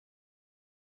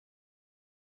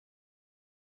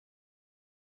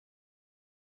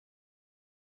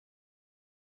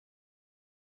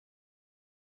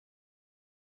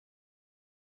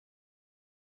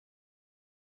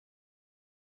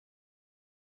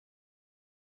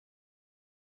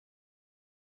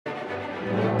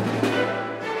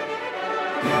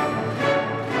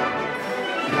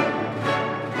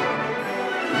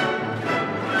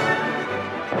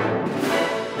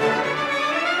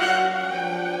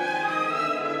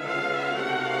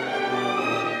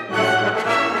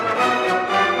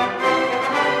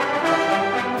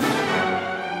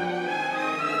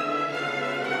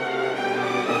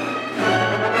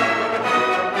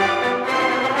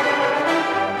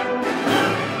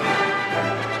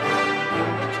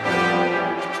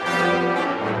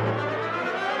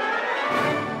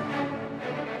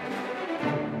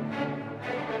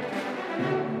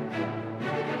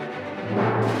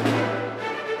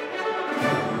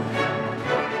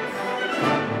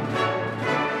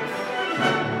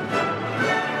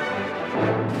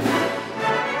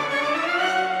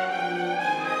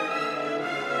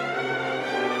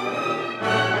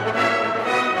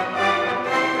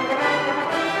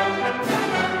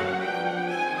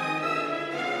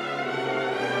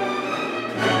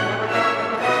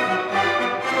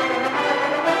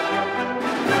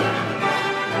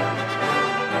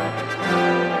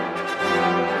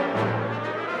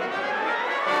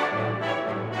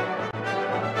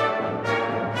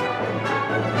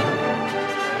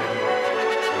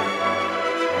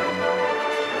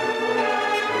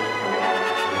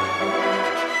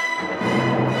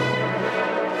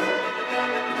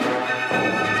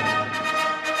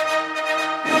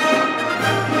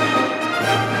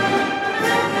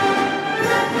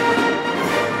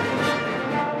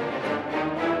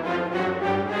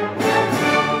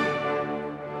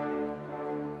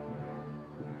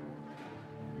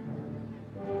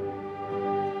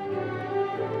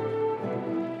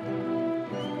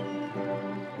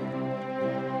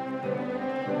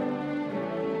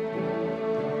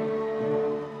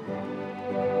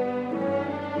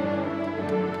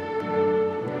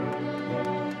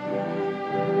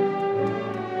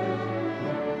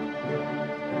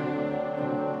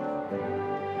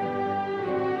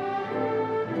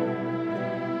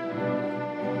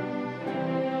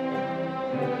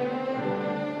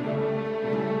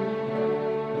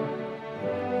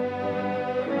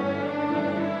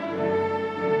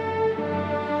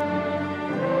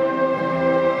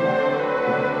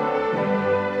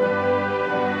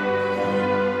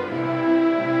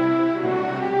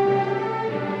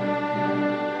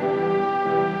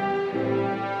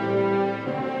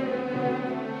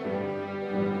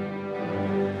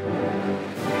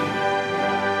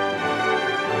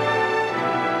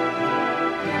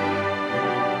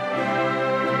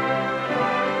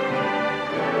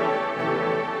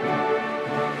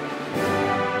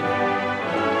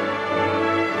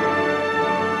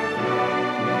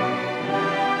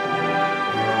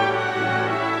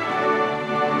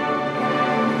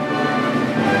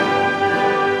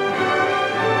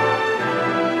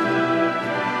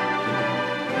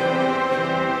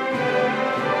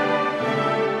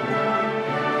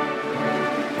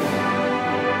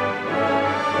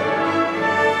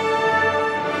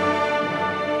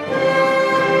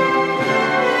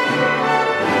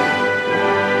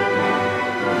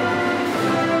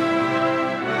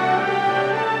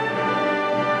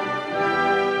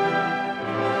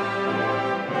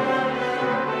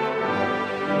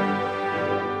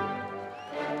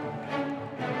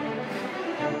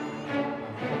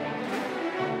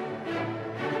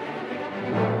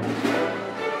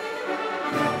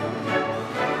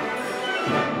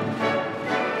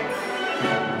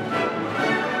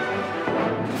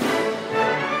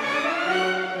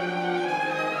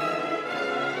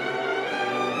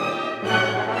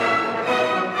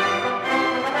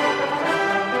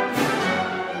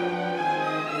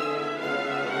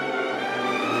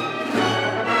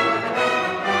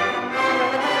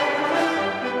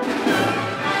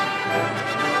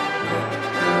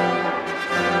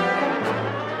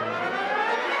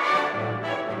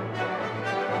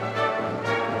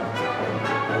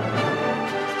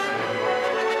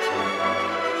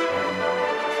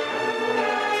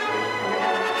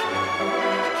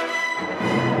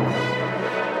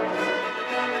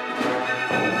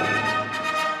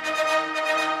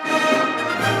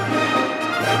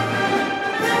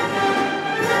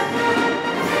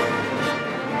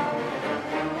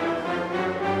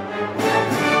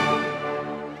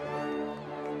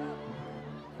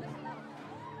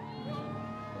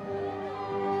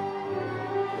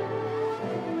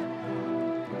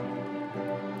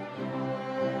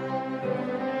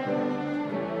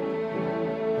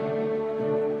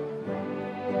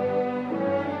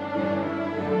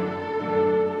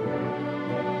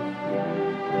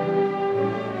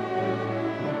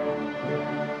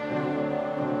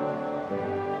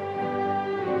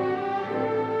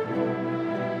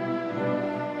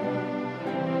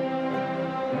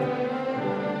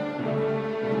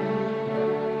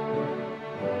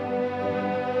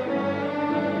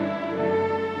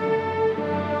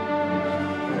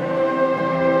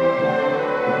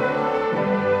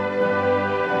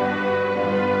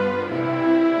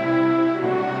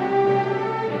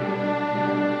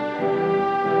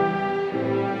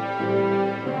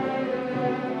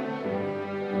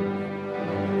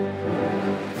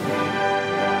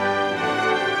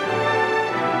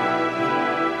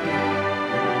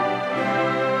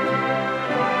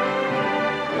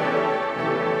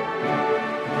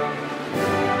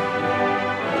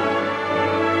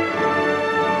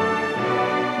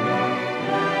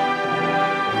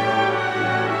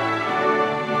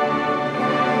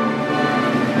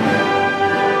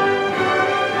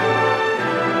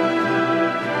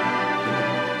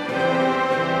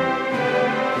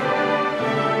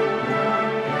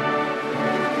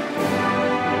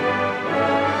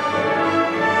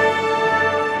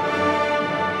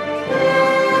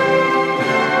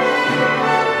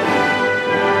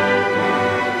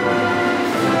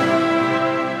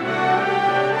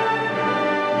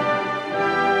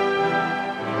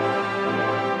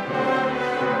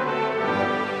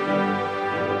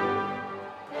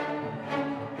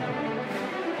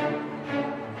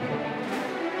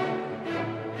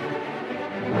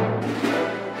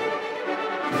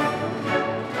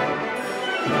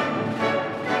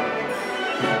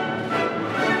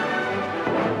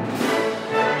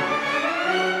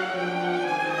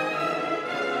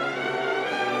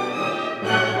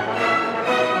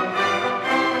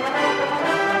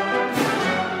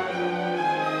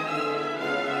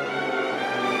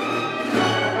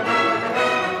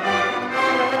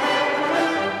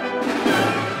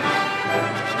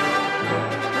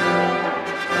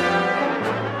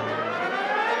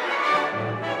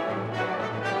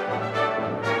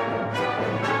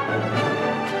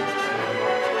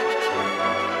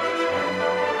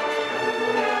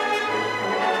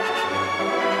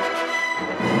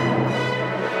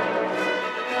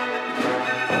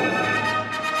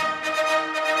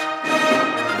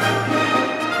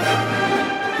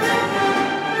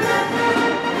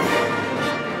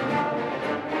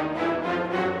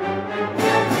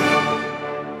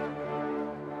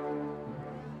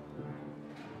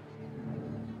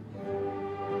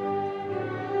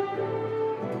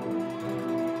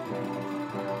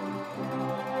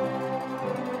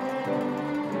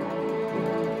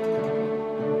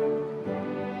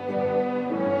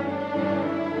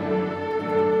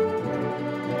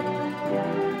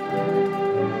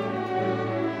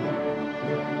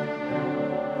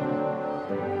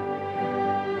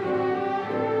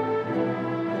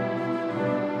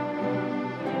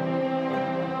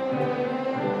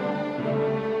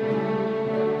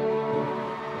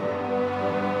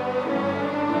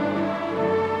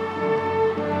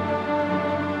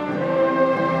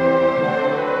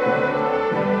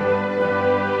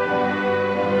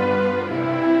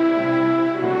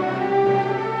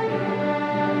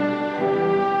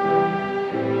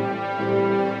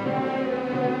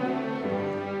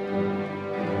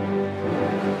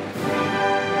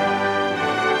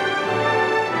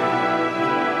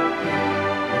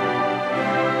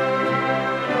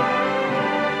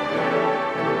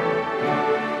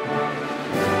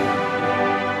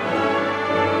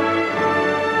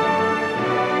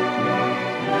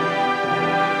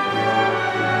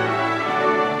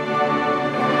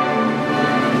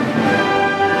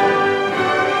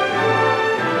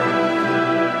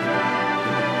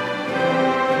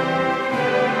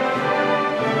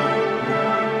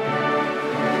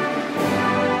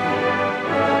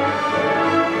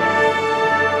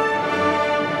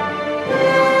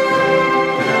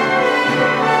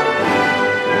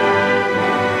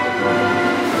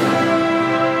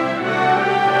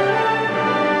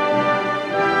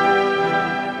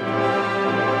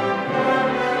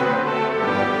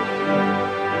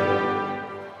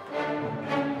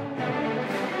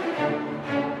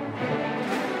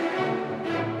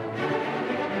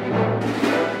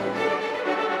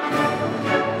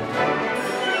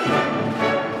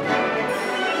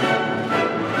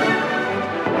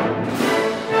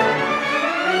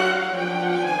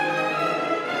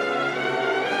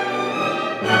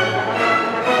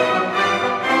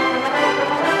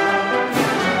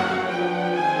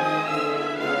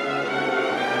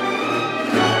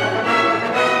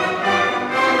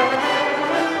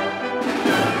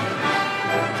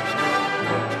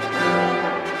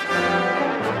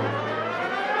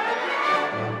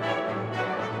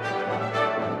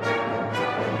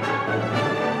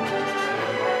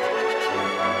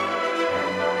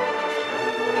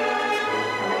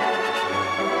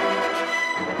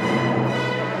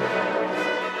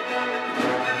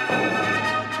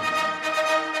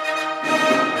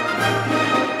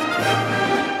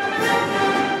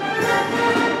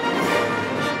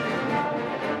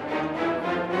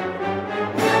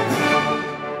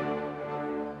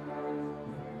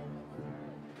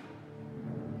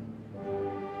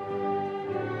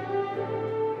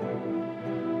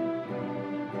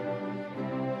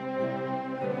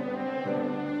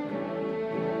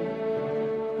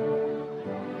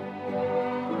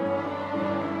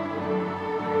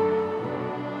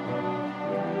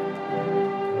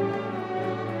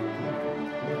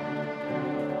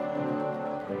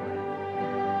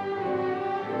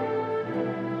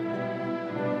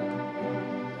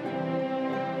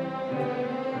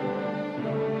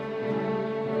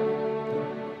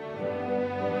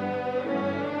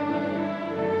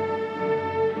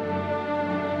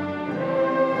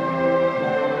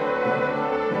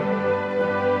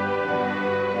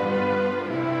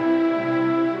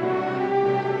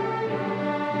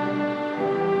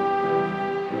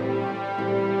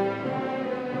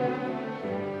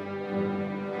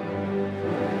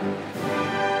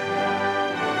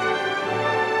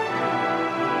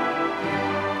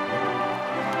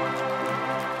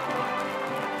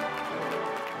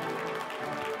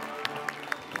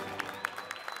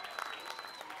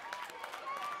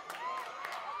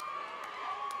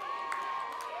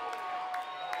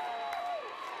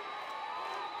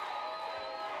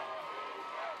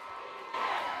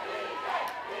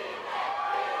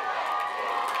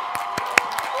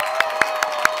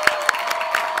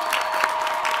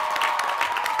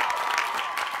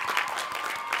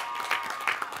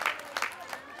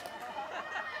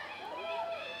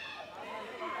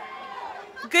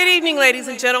Good evening, ladies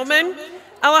and gentlemen.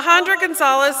 Alejandra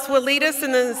Gonzalez will lead us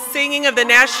in the singing of the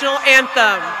national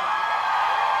anthem.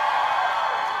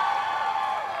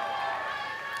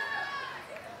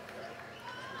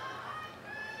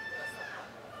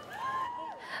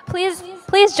 Please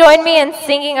join me in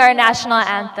singing our national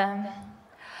anthem.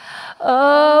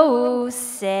 Oh,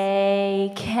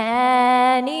 say,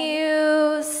 can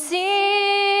you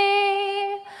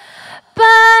see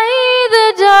by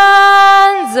the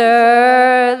dawn's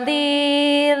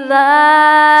early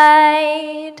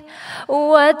light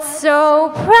what so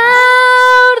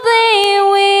proudly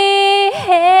we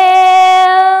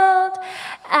hailed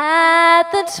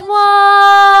at the twilight's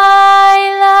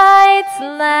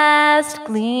last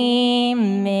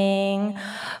gleaming,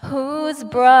 whose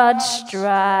broad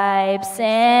stripes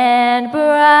and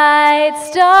bright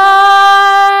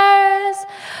stars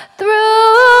through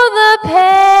the perilous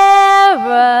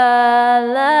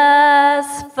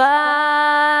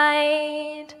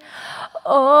fight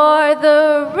o'er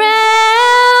the ramparts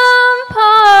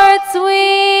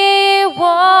we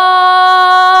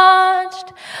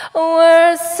watched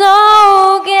were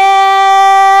so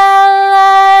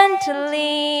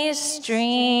gallantly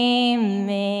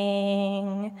streaming,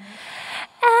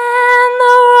 and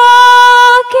the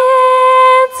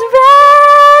rocket's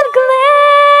red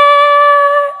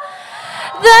glare,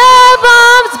 the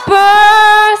bombs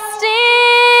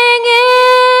bursting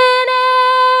in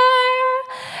air,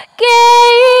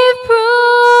 gave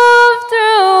proof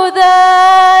through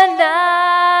the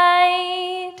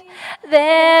night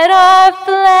that our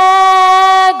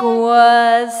flag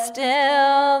was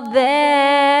still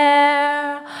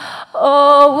there.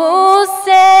 Oh,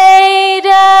 say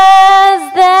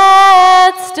does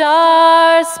that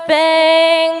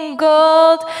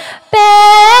star-spangled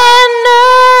banner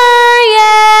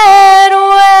yet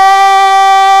wave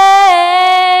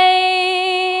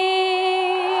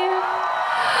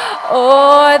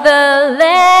o'er the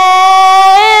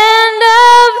land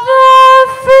of the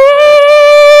free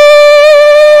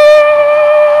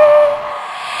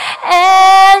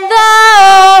and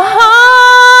the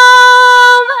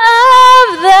home of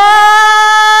the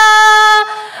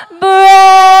brave.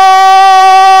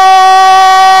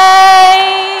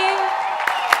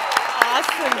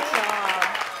 Awesome job.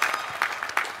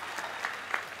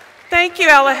 Thank you,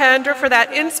 Alejandra, for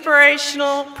that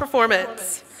inspirational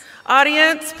performance.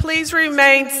 Audience, please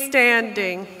remain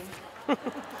standing.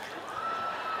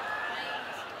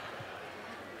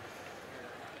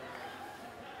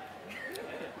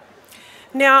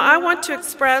 Now, I want to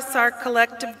express our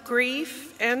collective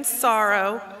grief and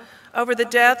sorrow over the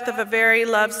death of a very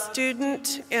loved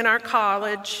student in our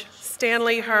college,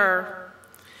 Stanley Herr.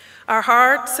 Our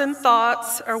hearts and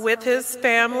thoughts are with his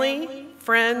family,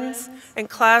 friends, and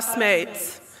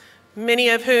classmates, many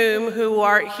of whom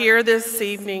are here this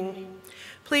evening.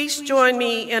 Please join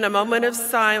me in a moment of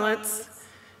silence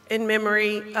in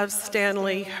memory of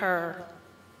Stanley Herr.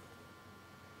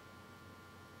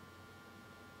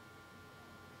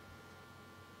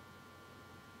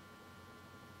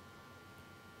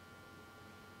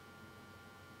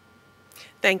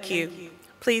 Thank you.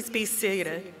 Please be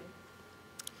seated.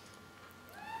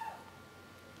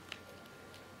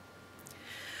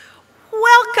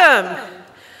 Welcome.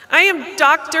 I am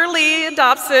Dr. Leah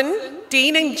Dobson,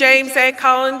 Dean and James A.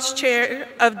 Collins Chair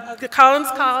of the Collins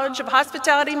College of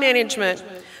Hospitality Management.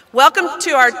 Welcome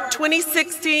to our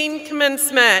 2016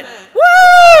 commencement.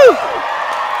 Woo!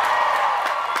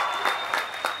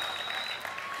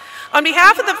 On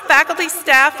behalf of the faculty,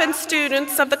 staff, and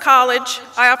students of the college,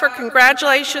 I offer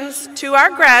congratulations to our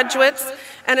graduates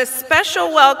and a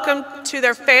special welcome to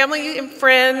their family and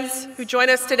friends who join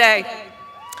us today.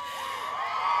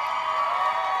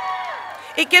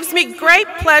 It gives me great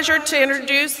pleasure to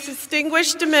introduce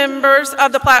distinguished members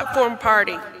of the platform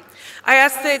party. I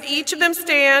ask that each of them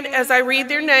stand as I read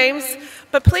their names,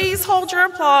 but please hold your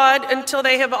applaud until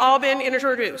they have all been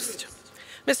introduced.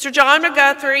 Mr. John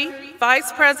McGuthrie,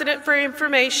 Vice President for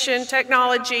Information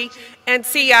Technology and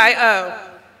CIO.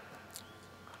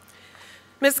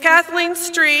 Ms. Kathleen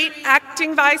Street,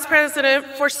 Acting Vice President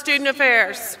for Student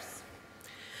Affairs.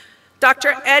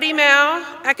 Dr. Eddie Mao,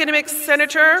 Academic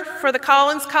Senator for the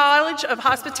Collins College of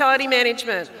Hospitality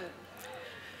Management.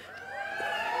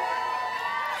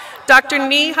 Dr.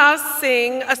 Neha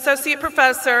Singh, Associate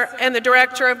Professor and the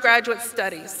Director of Graduate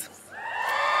Studies.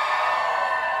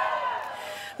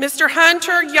 Mr.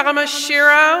 Hunter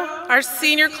Yamashiro, our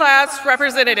Senior Class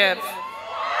Representative.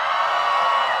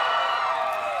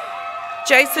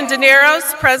 Jason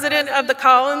Dineros, President of the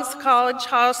Collins College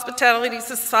Hospitality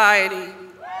Society.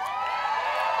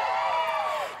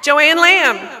 Joanne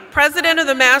Lamb, President of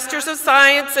the Masters of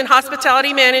Science in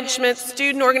Hospitality Management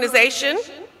Student Organization.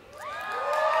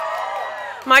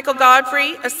 Michael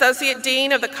Godfrey, Associate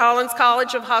Dean of the Collins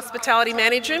College of Hospitality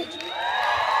Management.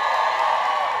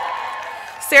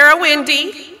 Sarah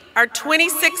Wendy, our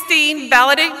 2016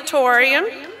 valedictorian.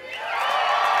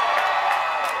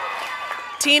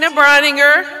 Tina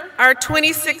Broninger, our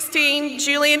 2016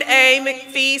 Julian A.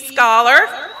 McPhee Scholar.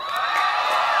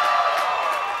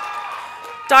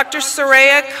 Dr.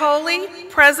 Soraya Coley,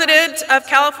 President of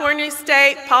California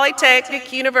State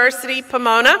Polytechnic University,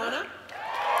 Pomona.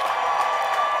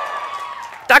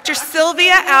 Dr.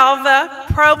 Sylvia Alva,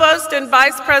 Provost and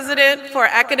Vice President for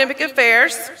Academic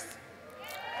Affairs.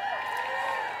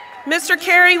 Mr.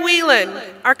 Kerry Whelan,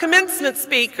 our commencement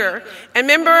speaker and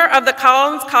member of the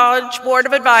Collins College Board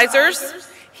of Advisors.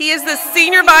 He is the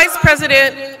Senior Vice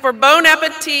President for Bon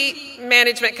Appetit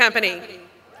Management Company.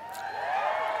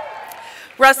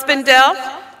 Russ Bendel,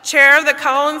 Chair of the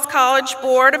Collins College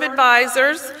Board of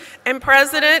Advisors and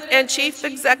President and Chief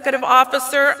Executive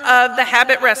Officer of the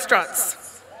Habit Restaurants.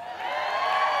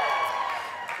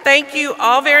 Thank you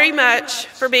all very much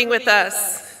for being with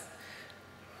us.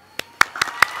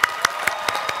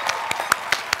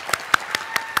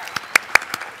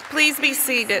 Please be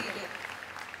seated.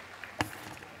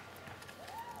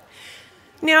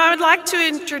 Now I would like to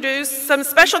introduce some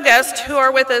special guests who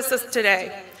are with us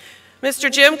today.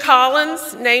 Mr. Jim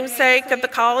Collins, namesake of the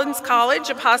Collins College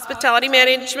of Hospitality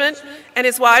Management, and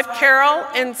his wife Carol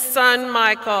and son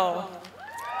Michael.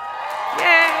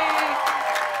 Yay!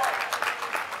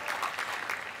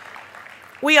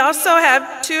 We also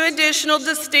have two additional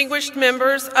distinguished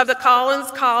members of the Collins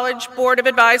College Board of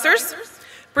Advisors.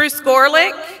 Bruce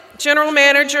Gorlick, General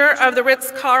Manager of the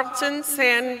Ritz-Carlton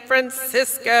San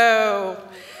Francisco.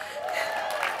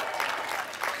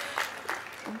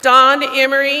 Don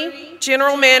Emery,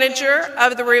 General Manager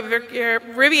of the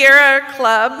Riviera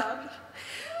Club.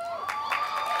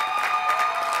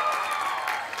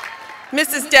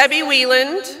 Mrs. Debbie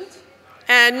Wieland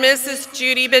and Mrs.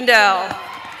 Judy Bendel.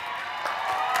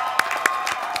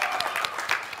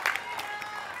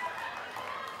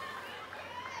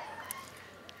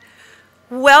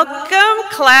 Welcome,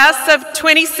 class of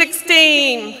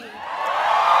 2016.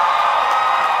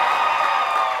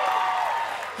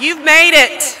 You've made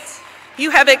it.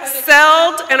 You have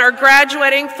excelled and are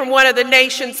graduating from one of the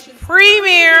nation's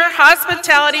premier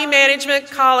hospitality management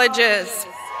colleges.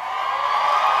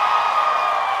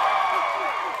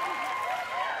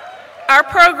 Our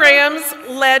programs,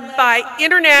 led by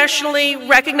internationally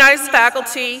recognized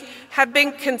faculty, have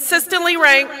been consistently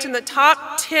ranked in the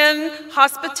top 10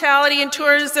 hospitality and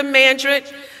tourism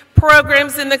management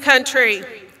programs in the country.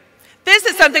 This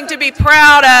is something to be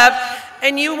proud of,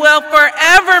 and you will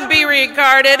forever be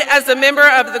regarded as a member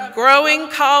of the growing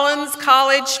Collins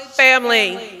College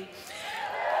family.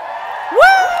 Woo!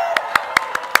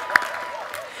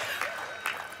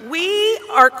 We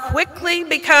are quickly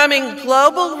becoming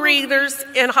global leaders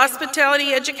in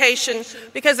hospitality education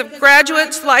because of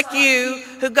graduates like you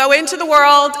who go into the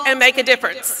world and make a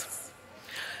difference.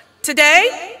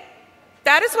 Today,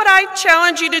 that is what I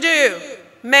challenge you to do.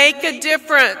 Make a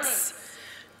difference.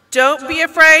 Don't be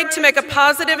afraid to make a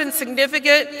positive and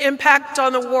significant impact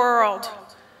on the world.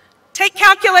 Take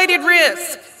calculated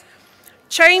risks.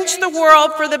 Change the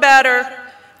world for the better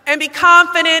and be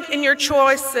confident in your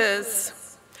choices.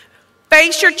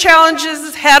 Face your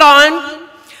challenges head on,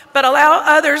 but allow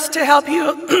others to help you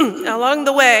along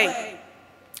the way.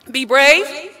 Be brave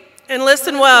and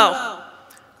listen well.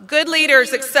 Good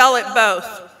leaders excel at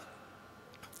both.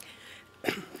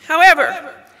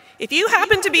 However, if you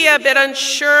happen to be a bit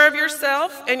unsure of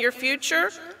yourself and your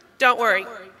future, don't worry.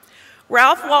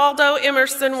 Ralph Waldo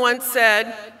Emerson once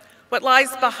said, "What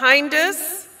lies behind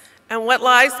us and what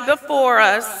lies before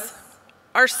us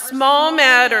are small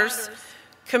matters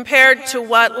compared to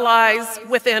what lies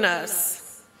within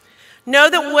us." Know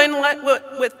that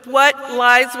what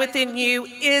lies within you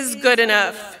is good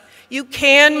enough. You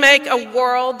can make a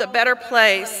world a better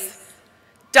place.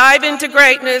 Dive into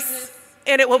greatness,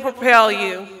 and it will propel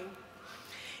you.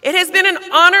 It has been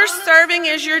an honor serving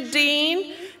as your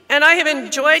dean, and I have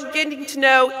enjoyed getting to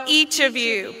know each of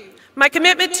you. My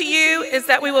commitment to you is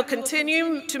that we will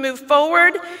continue to move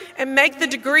forward and make the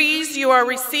degrees you are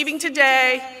receiving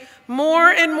today more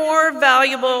and more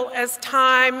valuable as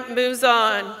time moves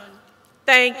on.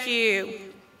 Thank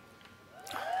you.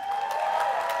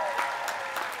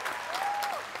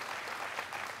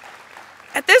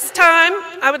 At this time,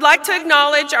 I would like to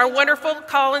acknowledge our wonderful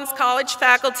Collins College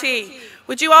faculty.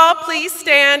 Would you all please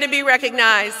stand and be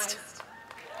recognized?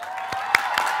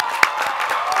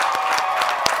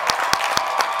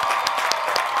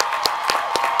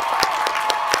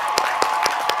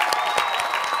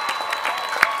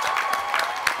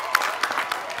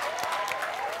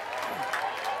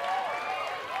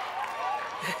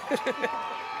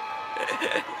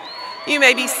 You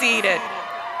may be seated.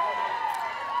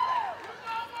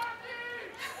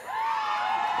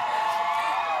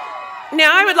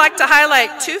 Now I would like to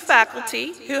highlight two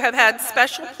faculty who have had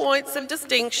special points of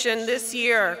distinction this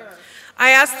year.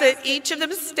 I ask that each of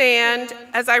them stand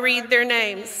as I read their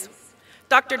names.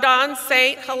 Dr. Don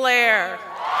St. Hilaire.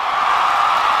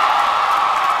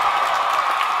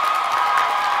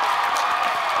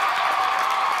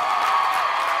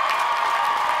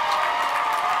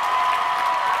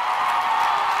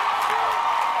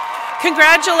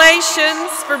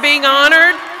 Congratulations for being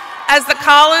honored as the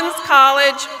Collins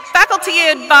College Faculty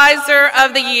Advisor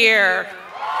of the Year.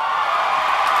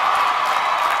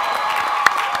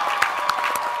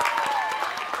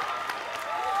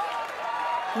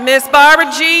 Miss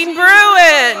Barbara Jean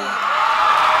Bruin.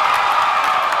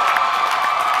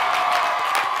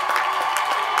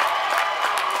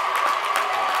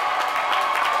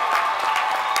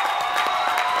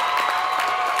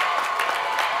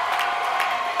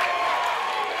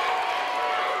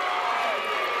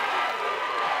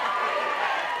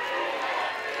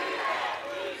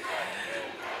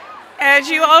 As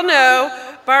you all know,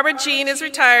 Barbara Jean is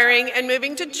retiring and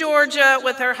moving to Georgia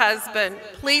with her husband.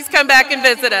 Please come back and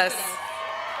visit us.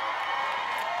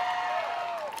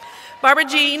 Barbara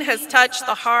Jean has touched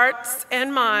the hearts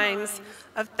and minds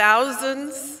of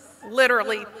thousands,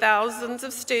 literally thousands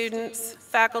of students,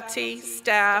 faculty,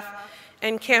 staff,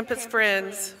 and campus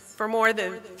friends for more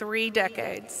than 3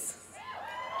 decades.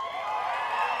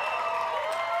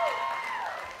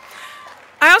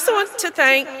 I also want to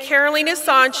thank Carolina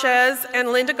Sanchez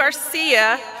and Linda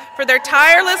Garcia for their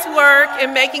tireless work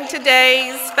in making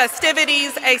today's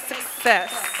festivities a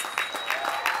success.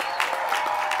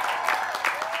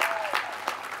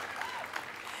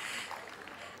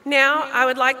 Now, I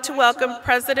would like to welcome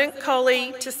President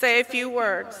Coley to say a few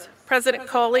words. President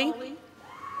Coley.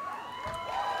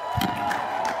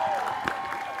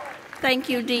 Thank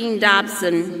you, Dean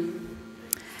Dobson.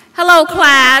 Hello,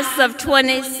 class of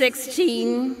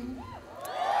 2016.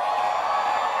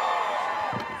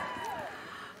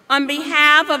 On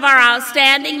behalf of our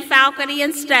outstanding faculty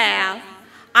and staff,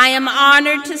 I am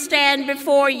honored to stand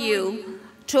before you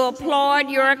to applaud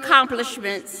your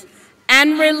accomplishments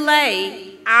and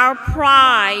relay our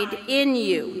pride in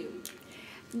you.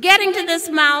 Getting to this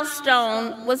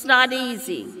milestone was not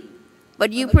easy,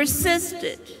 but you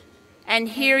persisted, and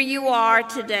here you are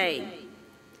today.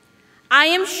 I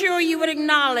am sure you would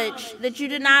acknowledge that you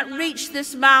did not reach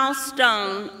this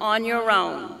milestone on your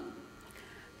own.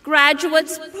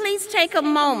 Graduates, please take a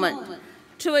moment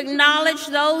to acknowledge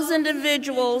those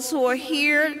individuals who are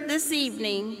here this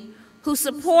evening who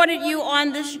supported you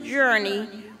on this journey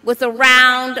with a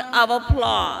round of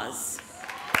applause.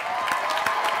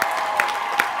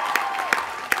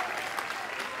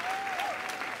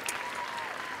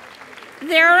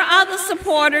 There are other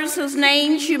supporters whose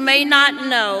names you may not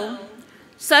know,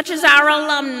 such as our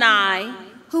alumni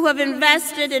who have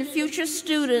invested in future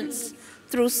students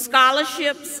through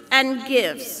scholarships and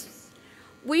gifts.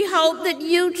 We hope that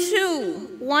you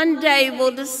too one day will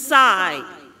decide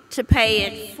to pay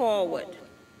it forward.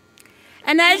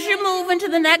 And as you move into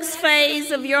the next phase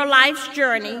of your life's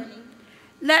journey,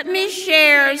 let me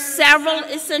share several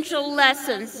essential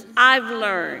lessons I've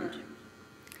learned.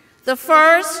 The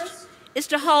first is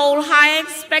to hold high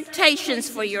expectations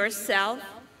for yourself.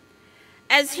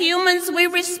 As humans, we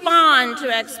respond to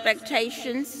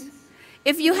expectations.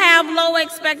 If you have low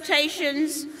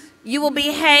expectations, you will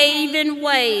behave in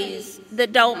ways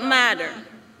that don't matter.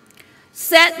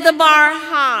 Set the bar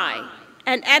high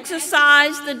and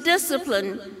exercise the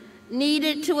discipline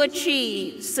needed to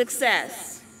achieve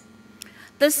success.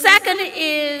 The second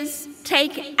is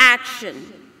take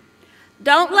action.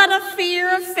 Don't let a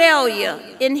fear of failure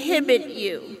inhibit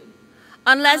you.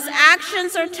 Unless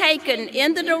actions are taken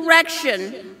in the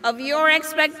direction of your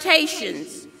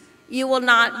expectations, you will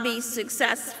not be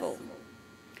successful.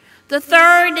 The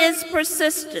third is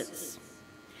persistence.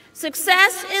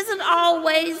 Success isn't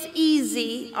always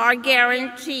easy or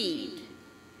guaranteed.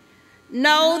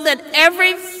 Know that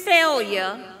every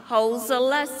failure holds a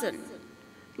lesson.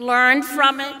 Learn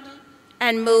from it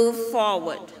and move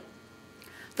forward.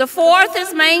 The fourth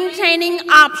is maintaining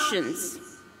options.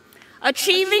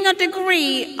 Achieving a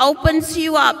degree opens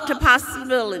you up to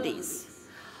possibilities.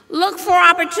 Look for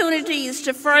opportunities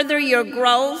to further your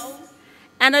growth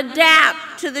and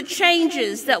adapt to the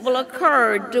changes that will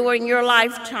occur during your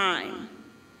lifetime.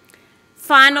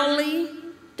 Finally,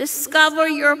 discover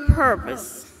your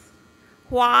purpose.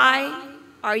 Why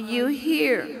are you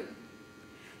here?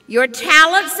 Your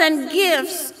talents and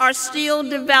gifts are still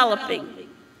developing.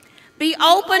 Be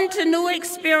open to new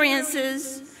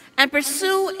experiences and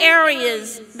pursue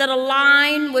areas that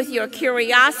align with your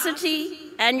curiosity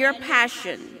and your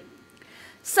passion.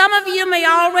 Some of you may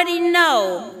already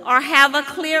know or have a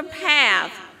clear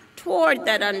path toward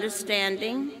that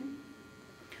understanding.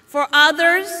 For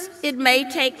others, it may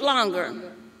take longer.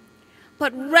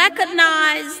 But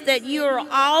recognize that you're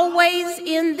always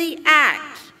in the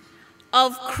act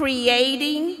of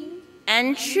creating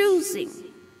and choosing.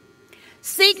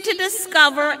 Seek to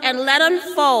discover and let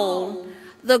unfold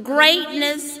the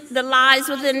greatness that lies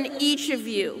within each of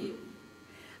you.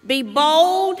 Be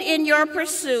bold in your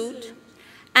pursuit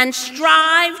and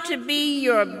strive to be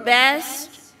your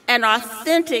best and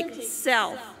authentic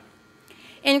self.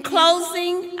 In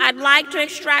closing, I'd like to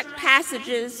extract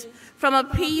passages from a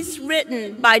piece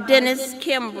written by Dennis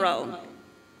Kimbrough.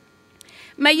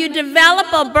 May you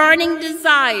develop a burning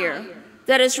desire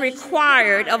that is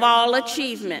required of all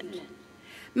achievement.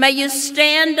 May you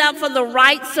stand up for the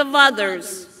rights of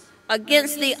others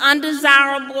against the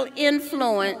undesirable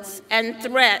influence and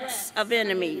threats of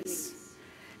enemies.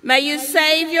 May you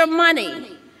save your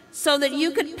money so that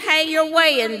you could pay your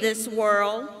way in this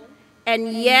world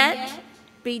and yet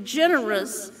be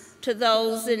generous to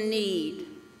those in need.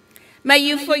 May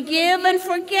you forgive and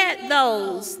forget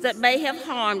those that may have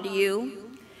harmed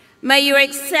you. May you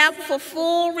accept for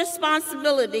full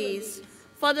responsibilities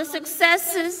for the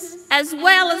successes as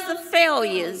well as the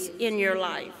failures in your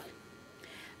life.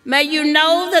 May you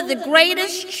know that the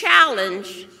greatest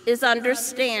challenge is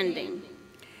understanding,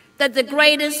 that the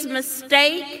greatest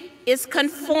mistake is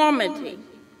conformity,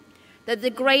 that the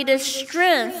greatest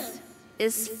strength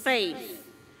is faith,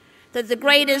 that the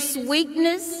greatest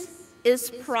weakness is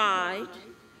pride,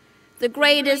 the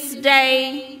greatest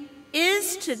day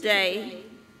is today,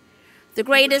 the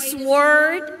greatest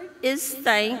word is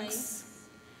thanks,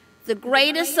 the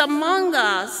greatest among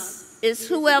us is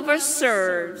whoever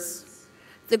serves,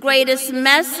 the greatest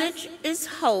message is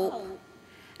hope,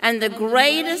 and the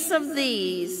greatest of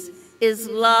these is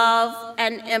love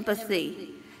and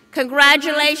empathy.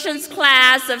 Congratulations,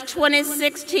 class of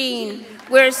 2016.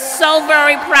 We're so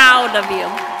very proud of you.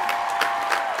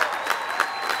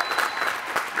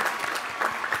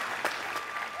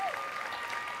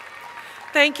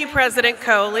 Thank you, President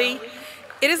Coley.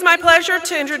 It is my pleasure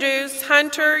to introduce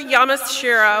Hunter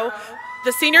Yamashiro,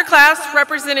 the senior class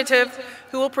representative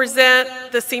who will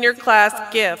present the senior class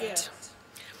gift.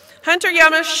 Hunter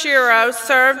Yamashiro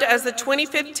served as the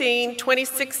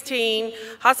 2015-2016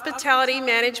 Hospitality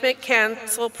Management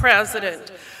Council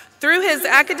President. Through his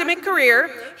academic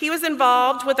career, he was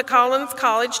involved with the Collins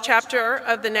College chapter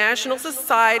of the National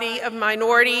Society of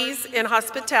Minorities in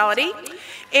Hospitality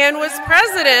and was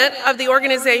president of the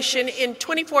organization in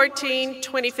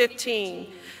 2014-2015,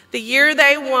 the year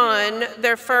they won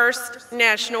their first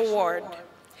national award.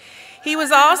 He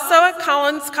was also a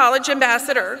Collins College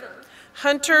ambassador.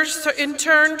 Hunter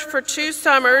interned for 2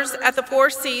 summers at the Four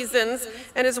Seasons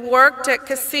and has worked at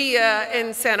Casilla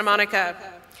in Santa Monica.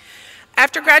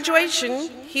 After graduation,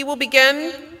 he will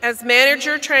begin as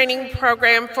manager training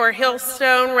program for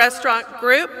Hillstone Restaurant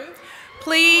Group.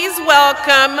 Please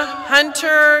welcome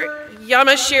Hunter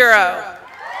Yamashiro.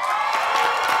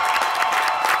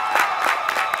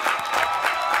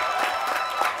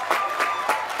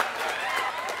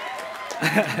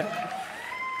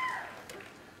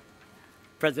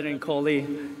 President Coley,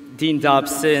 Dean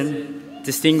Dobson,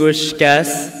 distinguished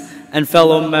guests, and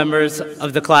fellow members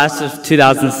of the class of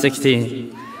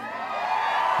 2016.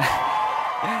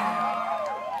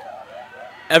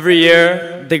 Every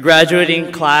year, the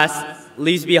graduating class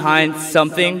leaves behind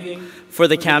something for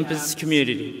the campus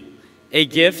community, a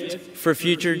gift for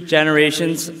future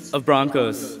generations of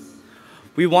Broncos.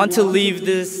 We want to leave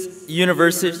this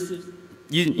university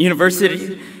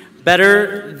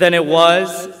better than it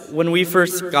was when we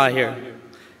first got here.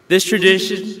 This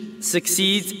tradition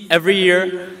succeeds every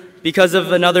year because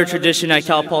of another tradition at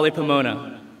Cal Poly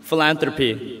Pomona,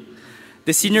 philanthropy.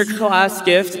 The senior class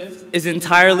gift is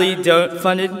entirely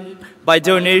funded by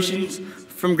donations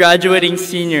from graduating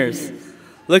seniors.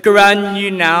 Look around you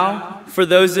now for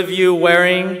those of you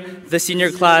wearing the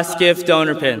senior class gift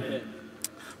donor pin.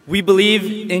 We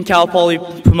believe in Cal Poly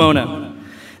Pomona,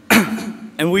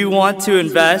 and we want to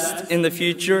invest in the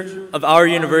future of our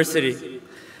university.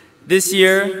 This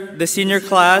year, the senior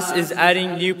class is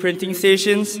adding new printing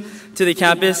stations to the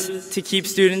campus to keep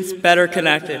students better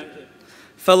connected.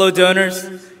 Fellow donors,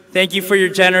 thank you for your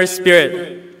generous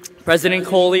spirit. President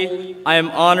Coley, I am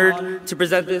honored to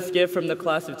present this gift from the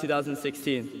class of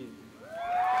 2016.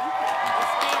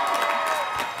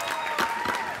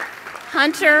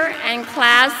 Hunter and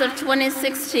class of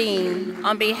 2016,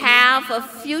 on behalf of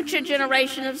future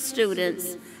generation of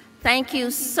students, thank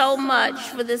you so much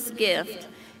for this gift.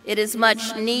 It is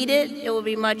much needed, it will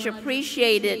be much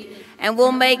appreciated, and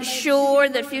we'll make sure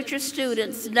that future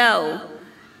students know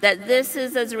that this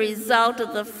is as a result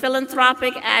of the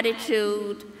philanthropic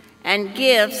attitude and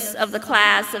gifts of the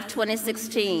class of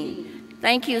 2016.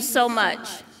 Thank you so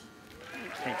much.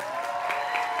 Thanks.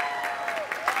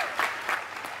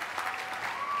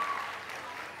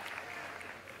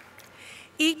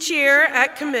 Each year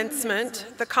at commencement,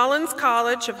 the Collins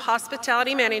College of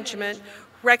Hospitality Management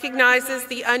recognizes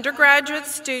the undergraduate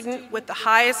student with the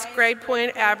highest grade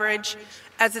point average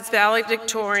as its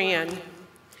valedictorian.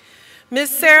 Ms.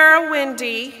 Sarah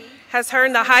Wendy has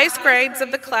earned the highest grades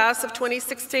of the class of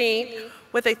 2016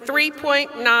 with a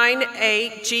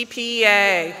 3.98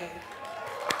 GPA.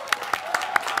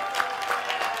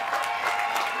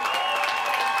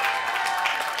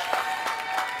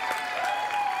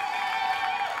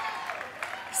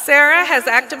 Sarah has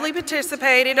actively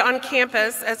participated on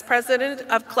campus as president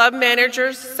of Club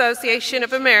Managers Association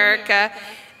of America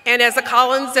and as a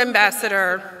Collins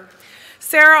ambassador.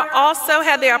 Sarah also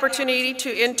had the opportunity to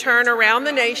intern around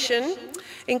the nation,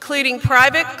 including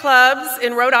private clubs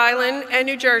in Rhode Island and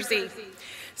New Jersey.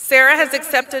 Sarah has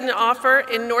accepted an offer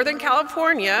in Northern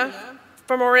California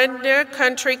from Orinda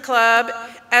Country Club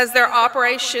as their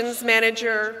operations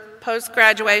manager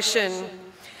post-graduation.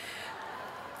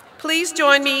 Please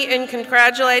join me in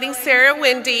congratulating Sarah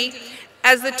Wendy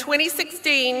as the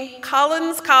 2016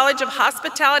 Collins College of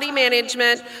Hospitality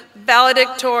Management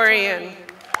valedictorian.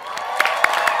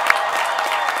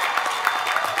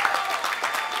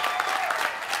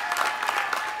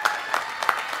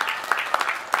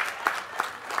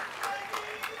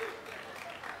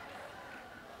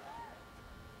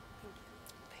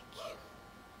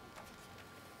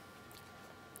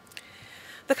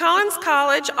 The Collins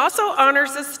College also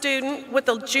honors a student with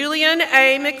the Julian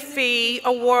A. McPhee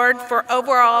Award for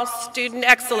Overall Student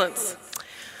Excellence.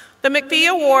 The McPhee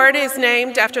Award is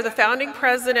named after the founding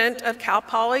president of Cal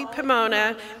Poly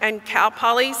Pomona and Cal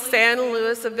Poly San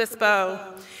Luis Obispo.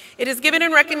 It is given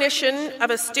in recognition of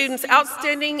a student's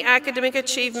outstanding academic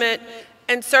achievement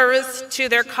and service to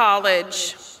their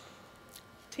college.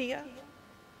 Tia?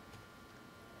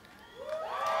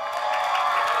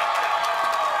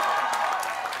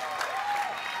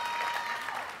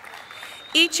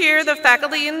 Each year, the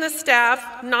faculty and the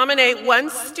staff nominate one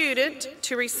student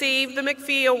to receive the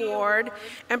McPhee Award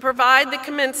and provide the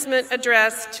commencement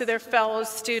address to their fellow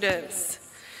students.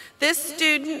 This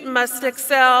student must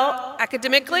excel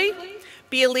academically,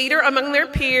 be a leader among their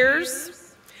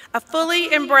peers,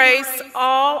 fully embrace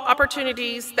all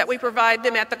opportunities that we provide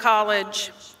them at the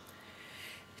college.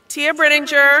 Tia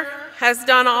Brenninger has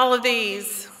done all of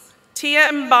these. Tia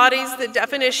embodies the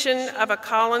definition of a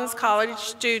Collins College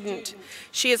student.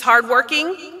 She is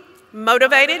hardworking,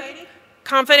 motivated,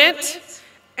 confident,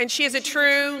 and she is a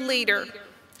true leader.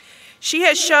 She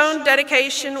has shown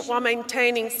dedication while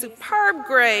maintaining superb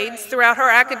grades throughout her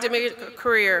academic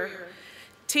career.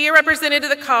 Tia represented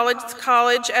the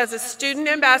college as a student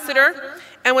ambassador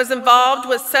and was involved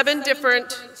with 7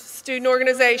 different student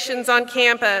organizations on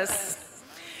campus.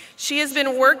 She has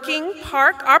been working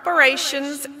park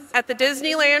operations at the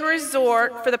Disneyland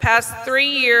Resort for the past 3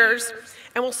 years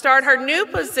and will start her new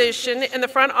position in the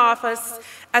front office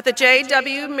at the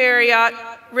JW Marriott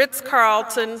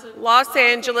Ritz-Carlton, Los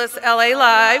Angeles, LA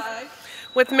Live,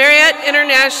 with Marriott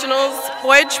International's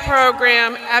Voyage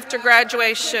program after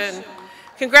graduation.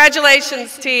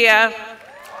 Congratulations, Tia.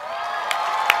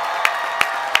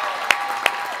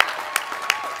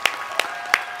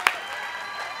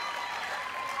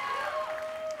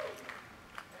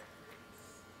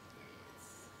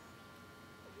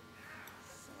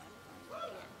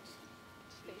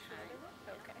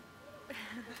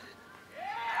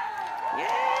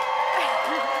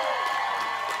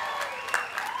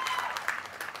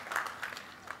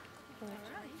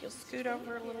 Scoot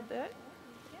over a little bit,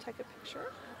 take a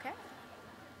picture. Okay.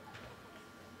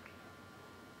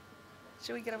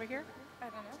 Should we get over here? I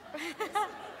don't know.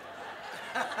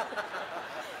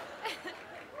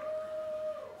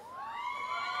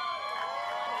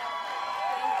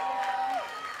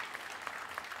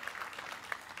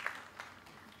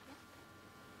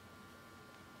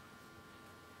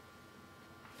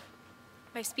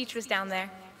 My speech was down there.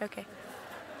 Okay.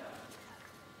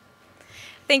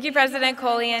 Thank you, President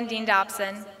Coley and Dean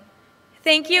Dobson.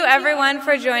 Thank you, everyone,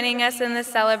 for joining us in this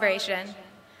celebration.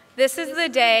 This is the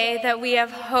day that we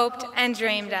have hoped and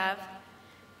dreamed of.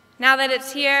 Now that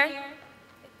it's here,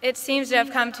 it seems to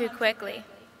have come too quickly.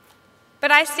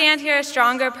 but I stand here a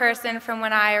stronger person from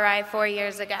when I arrived 4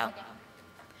 years ago.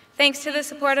 Thanks to the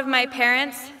support of my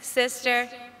parents, sister,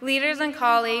 leaders, and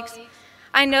colleagues,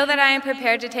 I know that I am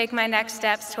prepared to take my next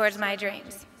steps towards my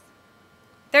dreams.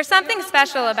 There's something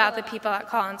special about the people at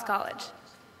Collins College.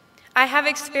 I have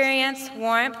experienced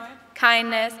warmth,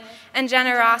 kindness, and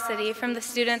generosity from the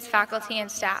students, faculty,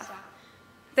 and staff.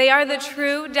 They are the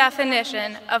true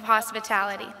definition of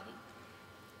hospitality.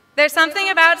 There's something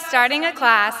about starting a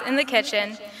class in the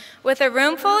kitchen with a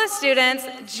room full of students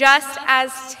just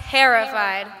as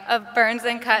terrified of burns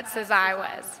and cuts as I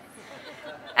was,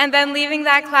 and then leaving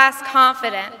that class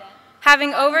confident,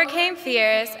 having overcame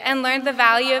fears and learned the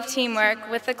value of teamwork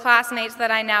with the classmates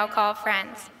that I now call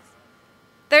friends.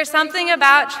 There's something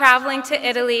about traveling to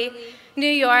Italy, New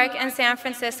York, and San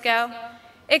Francisco,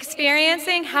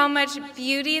 experiencing how much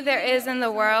beauty there is in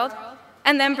the world,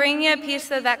 and then bringing a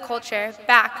piece of that culture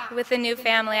back with the new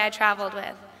family I traveled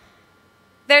with.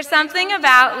 There's something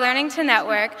about learning to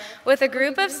network with a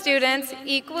group of students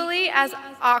equally as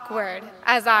awkward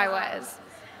as I was,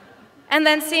 and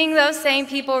then seeing those same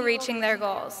people reaching their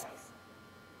goals.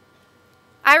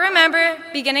 I remember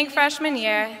beginning freshman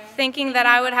year thinking that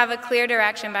I would have a clear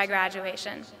direction by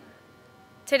graduation.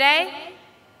 Today,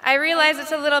 I realize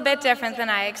it's a little bit different than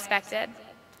I expected.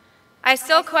 I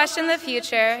still question the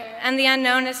future, and the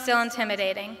unknown is still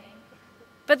intimidating.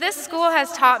 But this school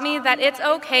has taught me that it's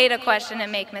okay to question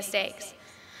and make mistakes.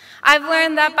 I've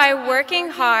learned that by working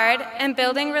hard and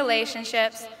building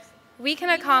relationships, we can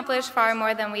accomplish far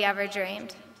more than we ever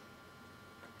dreamed.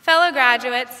 Fellow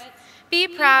graduates, be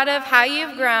proud of how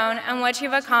you've grown and what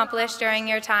you've accomplished during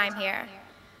your time here.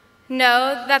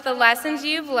 Know that the lessons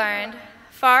you've learned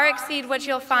far exceed what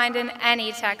you'll find in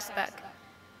any textbook.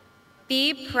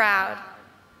 Be proud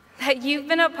that you've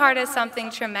been a part of something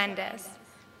tremendous.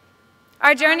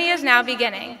 Our journey is now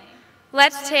beginning.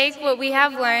 Let's take what we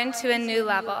have learned to a new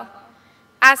level.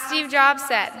 As Steve Jobs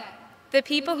said, the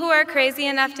people who are crazy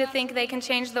enough to think they can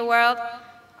change the world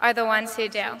are the ones who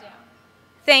do.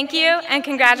 Thank you, and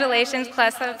congratulations,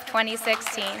 class of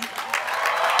 2016.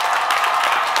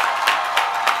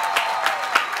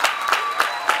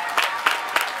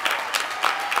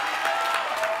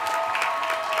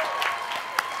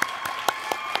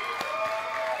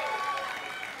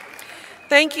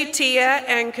 Thank you, Tia,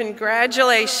 and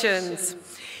congratulations.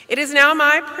 It is now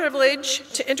my privilege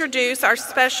to introduce our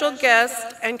special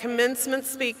guest and commencement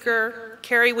speaker,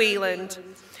 Carrie Wieland.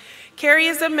 Carrie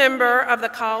is a member of the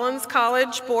Collins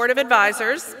College Board of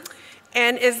Advisors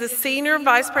and is the Senior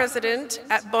Vice President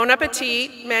at Bon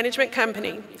Appetit Management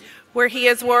Company, where he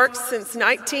has worked since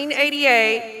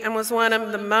 1988 and was one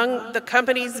of among the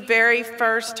company's very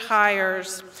first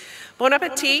hires. Bon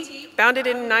Appetit, founded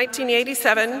in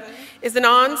 1987, is an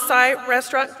on-site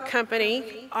restaurant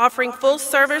company offering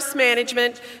full-service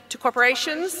management to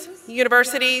corporations,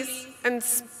 universities, and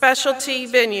specialty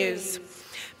venues.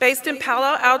 Based in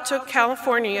Palo Alto,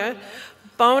 California,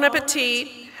 Bon Appetit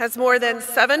has more than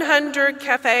 700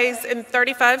 cafes in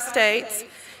 35 states,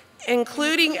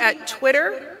 including at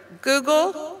Twitter,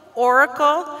 Google,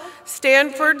 Oracle,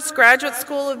 Stanford's Graduate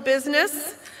School of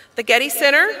Business, the Getty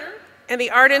Center, and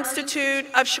the Art Institute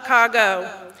of Chicago.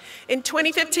 In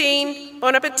 2015,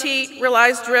 Bon Appetit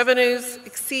realized revenues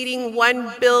exceeding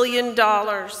 $1 billion.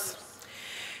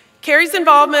 Carrie's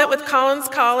involvement with Collins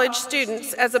College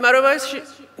students as a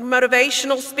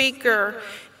motivational speaker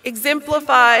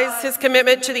exemplifies his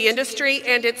commitment to the industry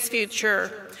and its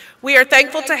future. We are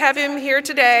thankful to have him here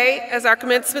today as our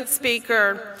commencement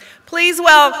speaker. Please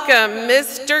welcome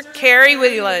Mr. Carrie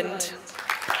Wieland.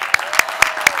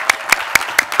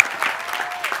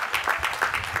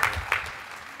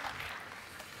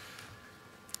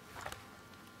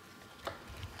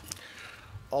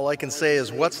 All I can say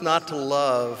is, what's not to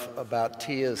love about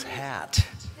Tia's hat?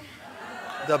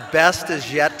 The best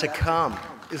is yet to come.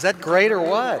 Is that great or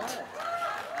what?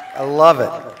 I love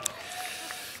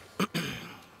it.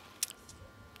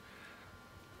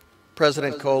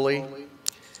 President Coley,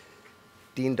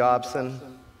 Dean Dobson,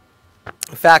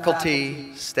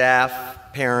 faculty,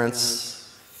 staff,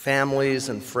 parents, families,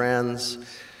 and friends,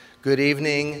 good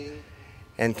evening.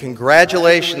 And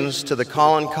congratulations to the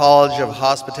Collins College of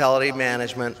Hospitality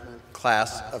Management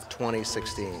class of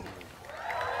 2016.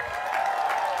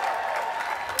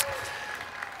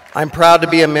 I'm proud to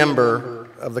be a member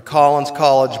of the Collins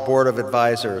College Board of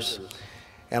Advisors,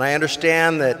 and I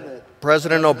understand that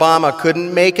President Obama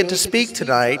couldn't make it to speak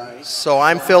tonight, so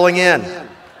I'm filling in.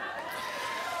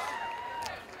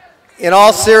 In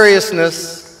all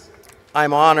seriousness,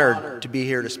 I'm honored to be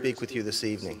here to speak with you this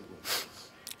evening.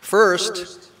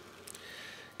 First,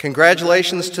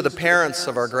 congratulations to the parents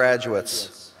of our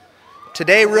graduates.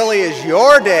 Today really is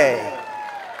your day.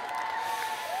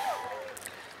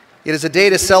 It is a day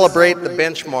to celebrate the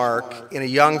benchmark in a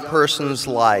young person's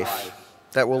life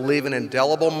that will leave an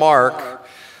indelible mark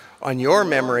on your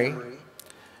memory.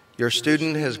 Your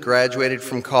student has graduated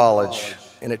from college,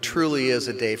 and it truly is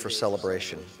a day for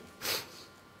celebration.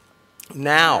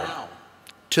 Now,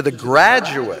 to the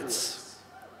graduates,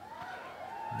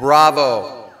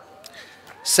 bravo.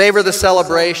 Savor the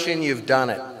celebration, you've done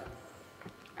it.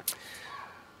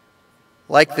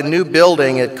 Like the new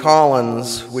building at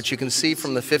Collins, which you can see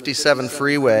from the 57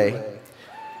 freeway,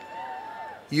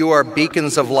 you are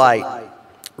beacons of light,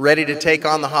 ready to take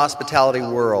on the hospitality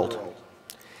world.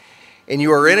 And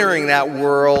you are entering that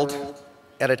world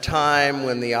at a time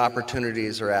when the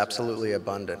opportunities are absolutely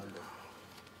abundant.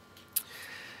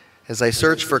 As I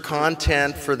searched for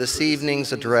content for this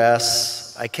evening's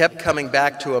address, I kept coming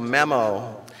back to a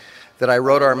memo that I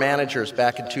wrote our managers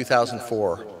back in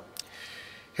 2004.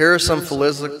 Here are some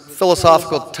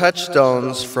philosophical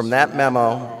touchstones from that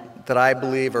memo that I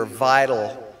believe are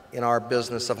vital in our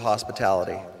business of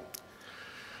hospitality.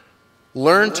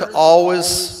 Learn to always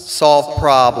solve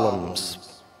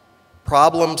problems.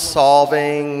 Problem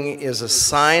solving is a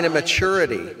sign of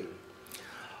maturity.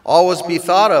 Always be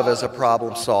thought of as a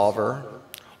problem solver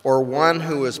or one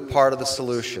who is part of the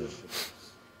solution.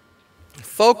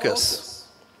 Focus.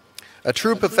 A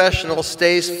true professional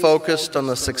stays focused on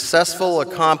the successful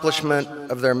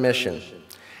accomplishment of their mission,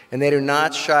 and they do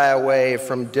not shy away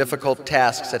from difficult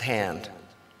tasks at hand.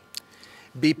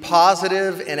 Be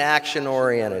positive and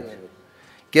action-oriented.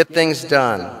 Get things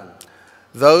done.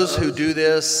 Those who do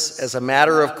this as a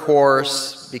matter of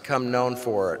course become known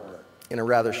for it in a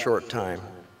rather short time.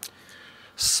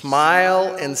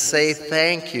 Smile and say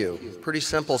thank you. Pretty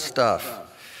simple stuff.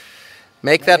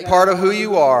 Make that part of who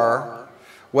you are,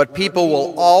 what people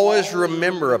will always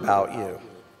remember about you.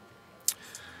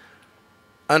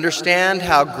 Understand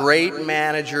how great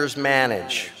managers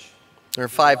manage. There are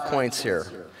 5 points here.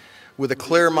 With a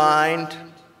clear mind,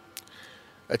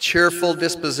 a cheerful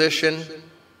disposition,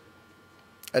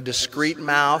 a discreet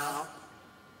mouth,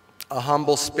 a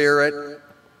humble spirit,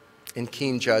 and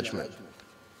keen judgment.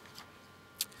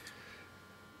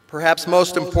 Perhaps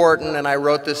most important, and I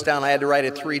wrote this down, I had to write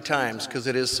it 3 times because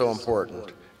it is so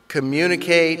important.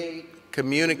 Communicate,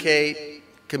 communicate,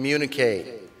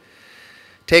 communicate.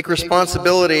 Take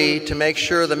responsibility to make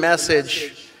sure the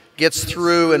message gets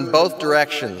through in both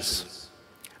directions.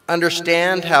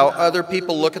 Understand how other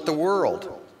people look at the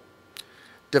world.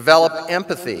 Develop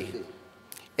empathy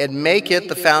and make it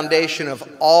the foundation of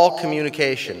all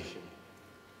communication.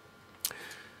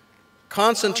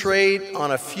 Concentrate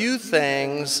on a few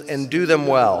things and do them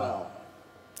well.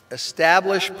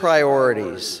 Establish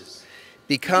priorities.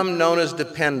 Become known as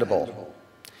dependable.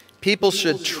 People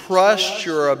should trust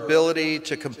your ability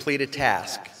to complete a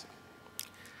task.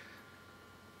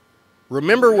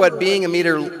 Remember what being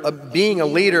a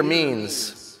leader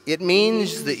means. It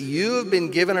means that you have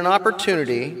been given an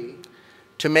opportunity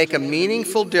to make a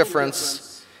meaningful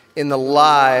difference in the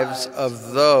lives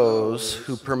of those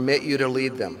who permit you to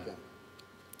lead them.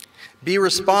 Be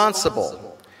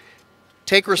responsible.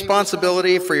 Take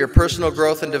responsibility for your personal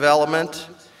growth and development,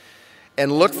 and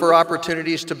look for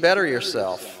opportunities to better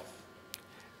yourself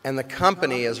and the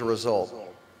company as a result.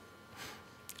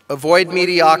 Avoid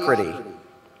mediocrity.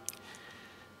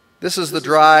 This is the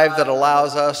drive that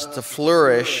allows us to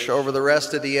flourish over the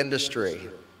rest of the industry.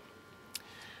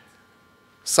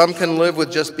 Some can live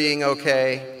with just being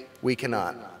okay, we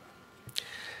cannot.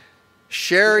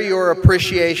 Share your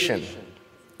appreciation,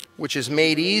 which is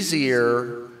made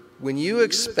easier when you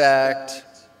expect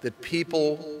that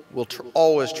people will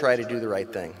always try to do the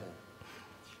right thing.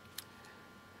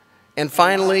 And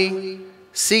finally,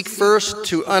 seek first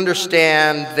to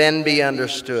understand, then be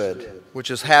understood,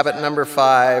 which is habit number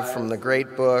 5 from the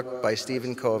great book by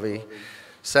Stephen Covey,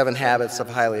 7 Habits of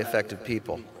Highly Effective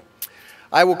People.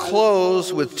 I will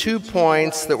close with 2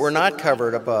 points that were not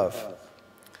covered above.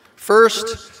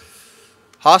 First,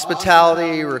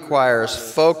 hospitality requires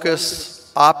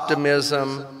focus,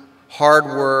 optimism, hard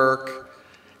work,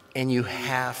 and you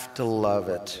have to love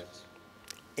it.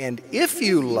 And if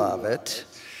you love it,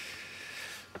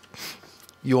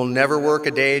 you'll never work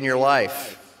a day in your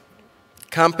life.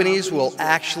 Companies will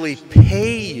actually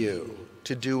pay you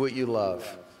to do what you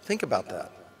love. Think about that.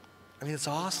 I mean, it's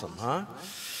awesome, huh?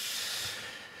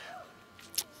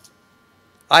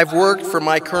 I've worked for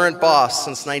my current boss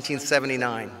since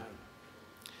 1979,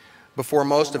 before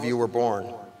most of you were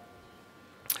born.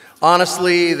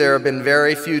 Honestly, there have been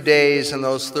very few days in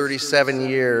those 37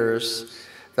 years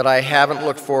that I haven't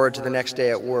looked forward to the next day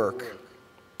at work.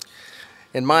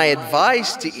 And my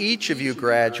advice to each of you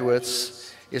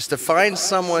graduates is to find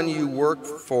someone you work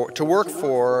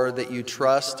for that you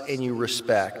trust and you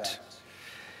respect.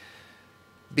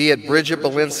 Be it Bridget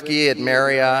Belinsky at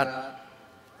Marriott,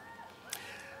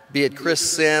 be it Chris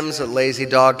Sims at Lazy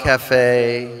Dog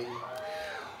Cafe,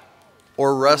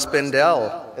 or Russ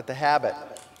Bendel at The Habit.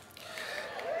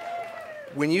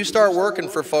 When you start working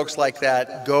for folks like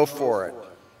that, go for it.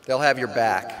 They'll have your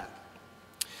back.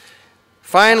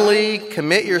 Finally,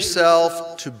 commit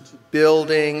yourself to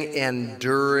building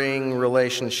enduring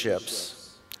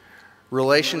relationships.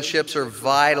 Relationships are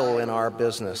vital in our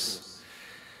business.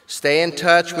 Stay in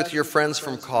touch with your friends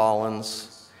from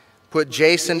Collins. Put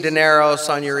Jason Dineros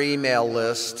on your email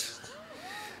list.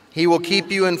 He will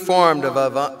keep you informed of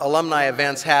alumni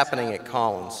events happening at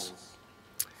Collins.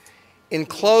 In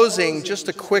closing, just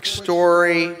a quick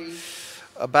story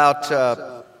about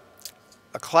a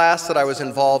class that I was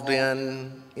involved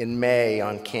in May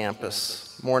on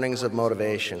campus, Mornings of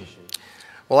Motivation.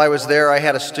 While I was there, I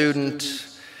had a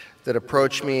student that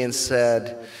approached me and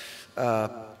said,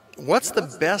 what's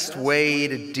the best way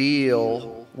to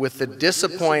deal with the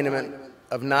disappointment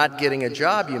of not getting a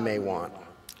job you may want?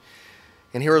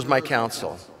 And here was my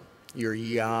counsel. You're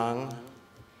young.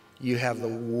 You have the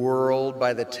world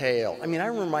by the tail. I mean, I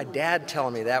remember my dad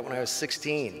telling me that when I was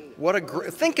 16.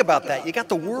 Think about that. You got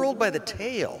the world by the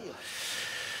tail.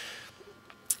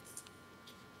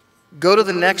 Go to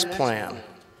the next plan,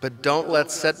 but don't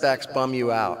let setbacks bum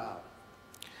you out.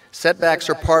 Setbacks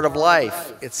are part of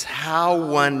life. It's how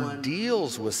one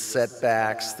deals with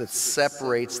setbacks that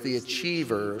separates the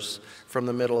achievers from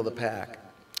the middle of the pack.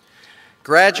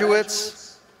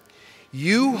 Graduates,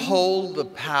 you hold the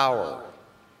power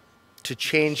to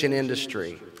change an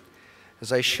industry.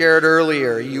 As I shared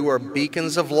earlier, you are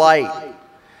beacons of light.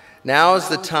 Now is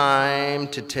the time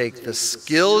to take the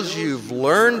skills you've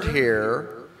learned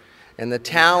here and the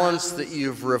talents that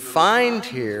you've refined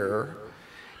here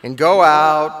and go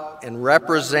out and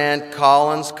represent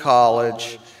Collins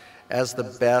College as the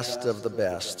best of the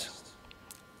best.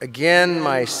 Again,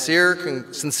 my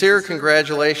sincere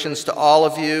congratulations to all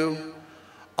of you.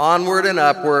 Onward and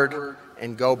upward,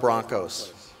 and go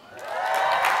Broncos.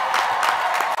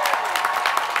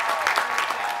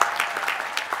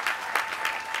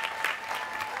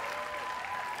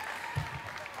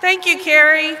 Thank you,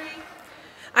 Carrie.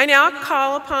 I now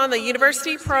call upon the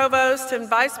University Provost and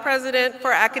Vice President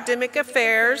for Academic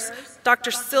Affairs, Dr.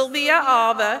 Sylvia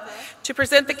Alva, to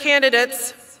present the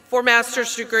candidates for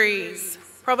master's degrees.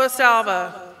 Provost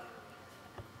Alva.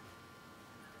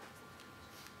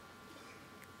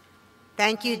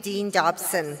 Thank you, Dean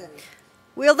Dobson.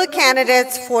 Will the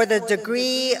candidates for the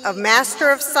degree of Master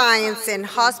of Science in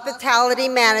Hospitality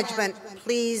Management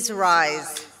please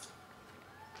rise?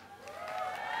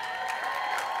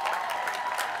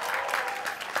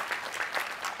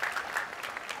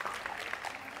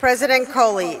 President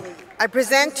Coley, I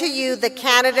present to you the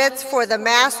candidates for the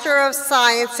Master of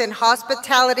Science in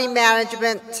Hospitality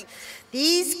Management.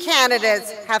 These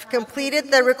candidates have completed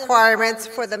the requirements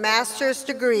for the master's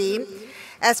degree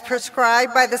as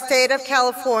prescribed by the state of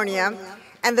California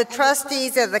and the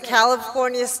trustees of the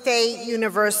California State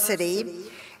University,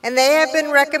 and they have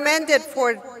been recommended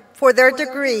for their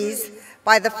degrees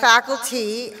by the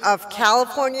faculty of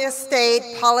California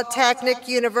State Polytechnic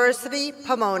University,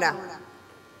 Pomona.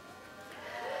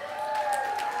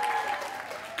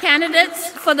 Candidates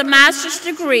for the master's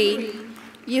degree,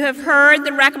 you have heard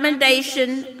the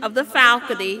recommendation of the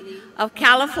faculty of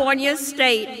California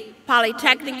State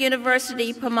Polytechnic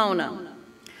University, Pomona.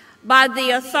 By the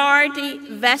authority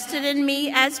vested in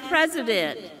me as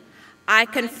president, I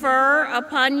confer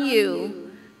upon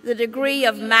you the degree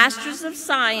of Master's of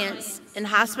Science in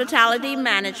Hospitality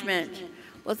Management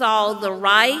with all the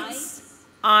rights,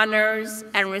 honors,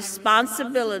 and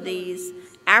responsibilities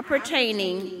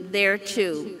appertaining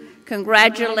thereto.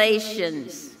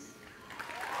 Congratulations.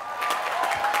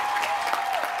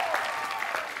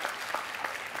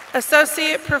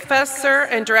 Associate Professor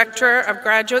and Director of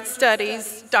Graduate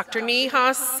Studies, Dr.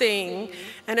 Neha Singh,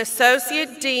 and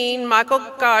Associate Dean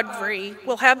Michael Godfrey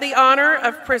will have the honor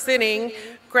of presenting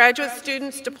graduate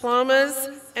students' diplomas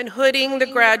and hooding the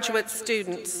graduate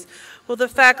students. Will the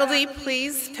faculty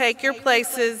please take your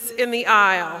places in the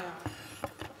aisle?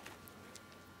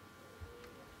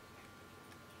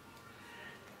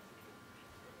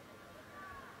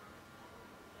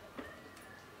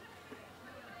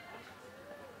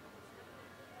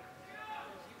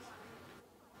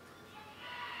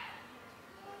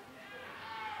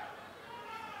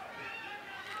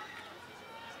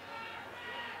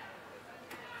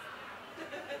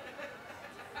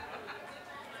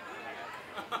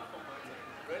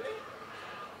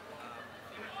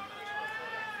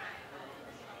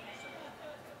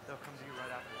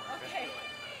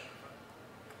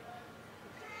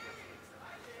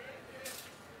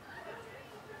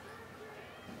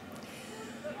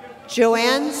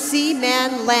 Joanne C.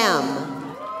 Man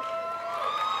Lamb.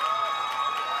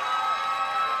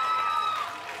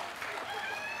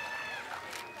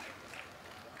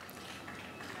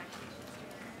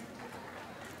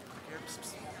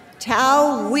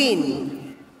 Tao Win.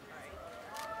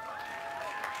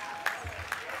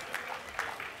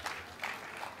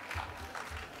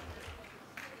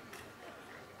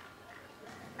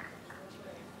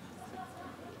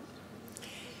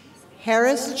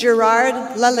 Harris Gerard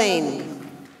Lalane.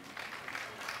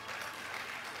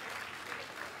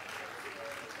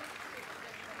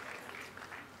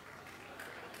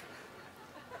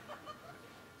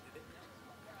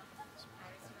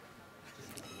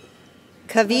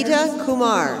 Kavita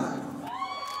Kumar.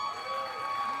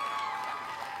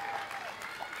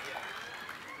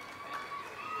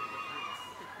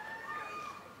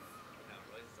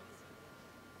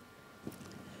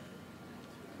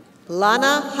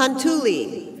 Lana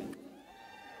Hantuli.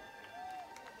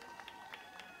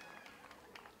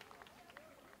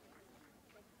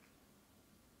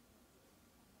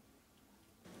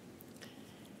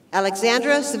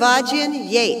 Alexandra Savajian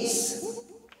Yates.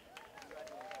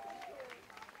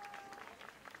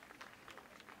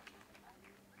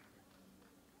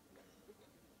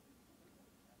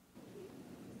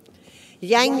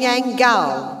 Yang Yang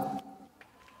Gao.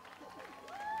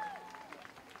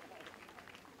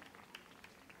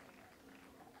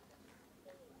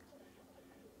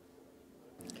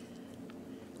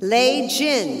 Lei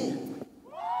Jin.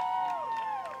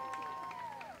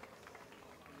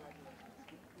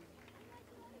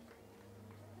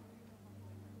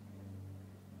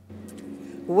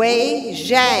 Wei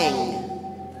Zhang.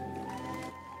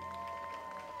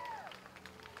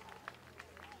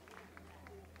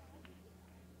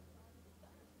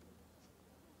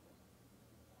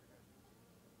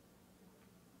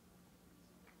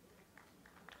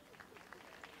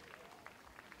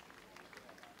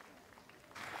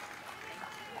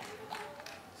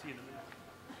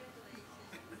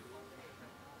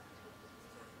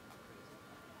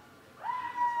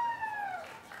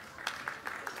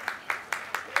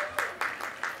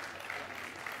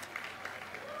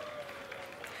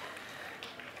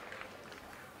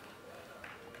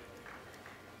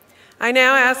 I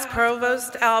now ask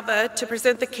Provost Alva to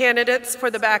present the candidates for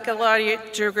the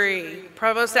baccalaureate degree.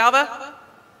 Provost Alva?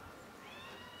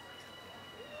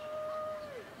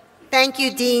 Thank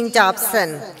you, Dean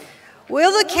Dobson.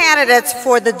 Will the candidates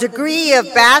for the degree of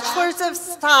Bachelor's of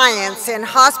Science in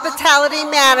Hospitality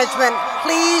Management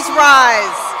please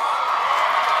rise?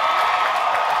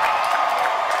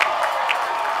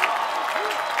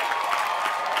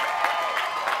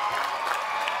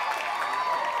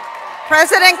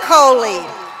 President Coley,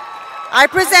 I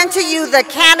present to you the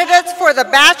candidates for the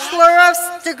Bachelor of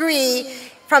Degree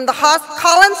from the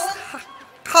Collins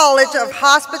College of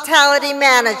Hospitality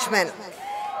Management.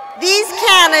 These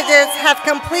candidates have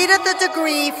completed the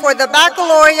degree for the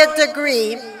baccalaureate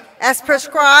degree as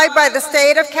prescribed by the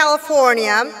state of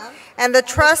California and the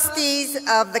trustees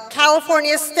of the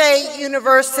California State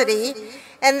University,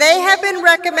 and they have been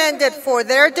recommended for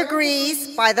their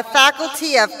degrees by the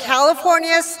faculty of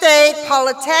California State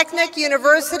Polytechnic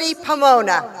University,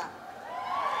 Pomona.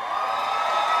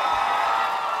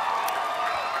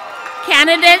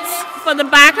 Candidates for the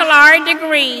baccalaureate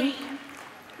degree,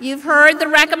 you've heard the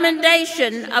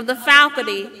recommendation of the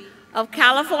faculty of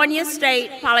California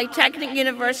State Polytechnic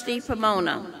University,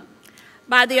 Pomona.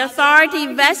 By the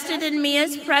authority vested in me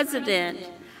as president,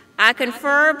 I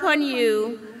confer upon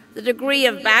you the degree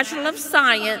of Bachelor of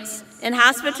Science in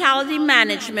Hospitality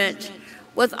Management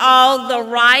with all the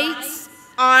rights,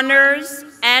 honors,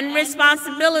 and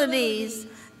responsibilities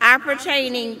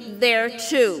appertaining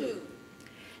thereto.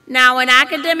 Now, in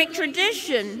academic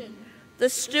tradition, the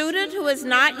student who has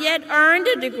not yet earned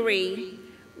a degree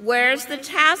wears the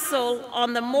tassel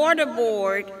on the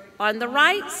mortarboard on the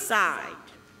right side.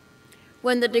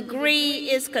 When the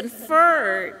degree is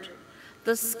conferred,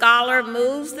 the scholar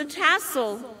moves the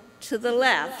tassel to the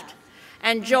left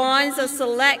and joins a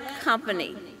select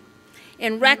company.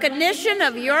 In recognition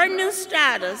of your new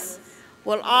status,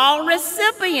 will all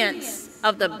recipients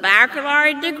of the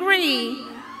baccalaureate degree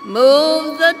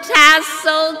move the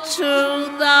tassel to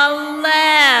the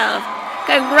left?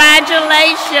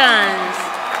 Congratulations.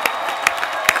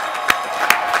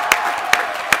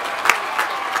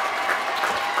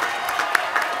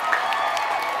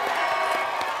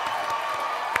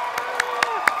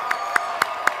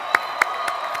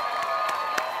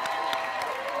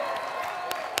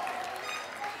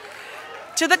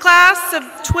 To the class of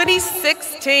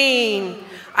 2016,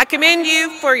 I commend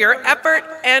you for your effort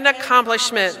and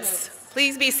accomplishments.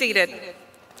 Please be seated.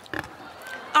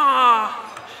 Ah.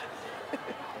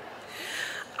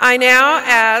 I now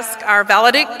ask our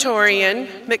valedictorian,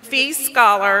 McPhee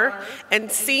Scholar,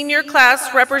 and senior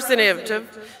class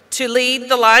representative to lead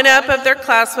the lineup of their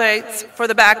classmates for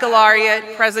the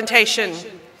baccalaureate presentation.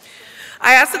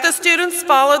 I ask that the students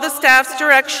follow the staff's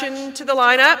direction to the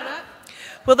lineup.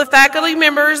 Will the faculty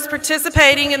members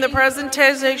participating in the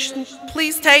presentation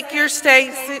please take your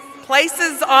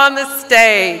places on the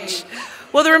stage?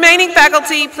 Will the remaining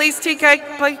faculty please take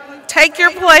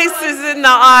your places in the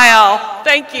aisle?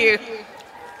 Thank you.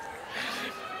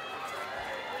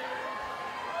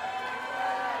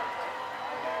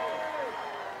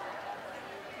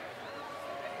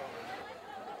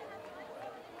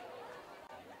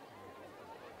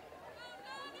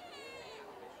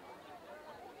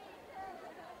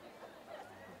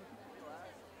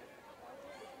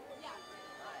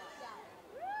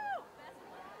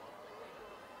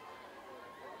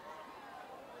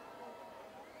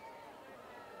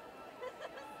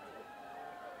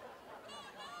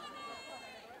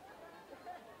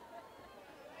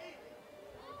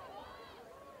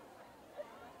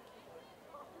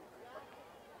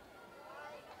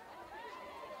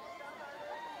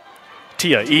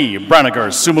 Tia E.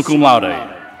 Braniger, summa cum laude.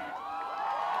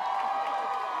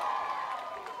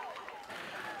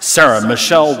 Sarah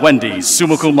Michelle Wendy,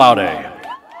 summa cum laude.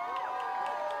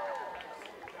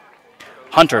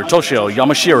 Hunter Toshio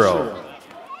Yamashiro.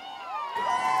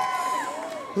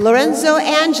 Lorenzo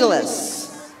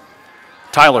Angeles.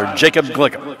 Tyler Jacob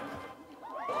Glick.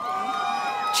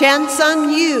 Chan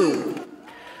Sung Yu.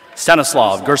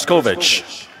 Stanislav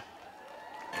Gerskovich.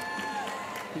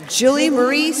 Julie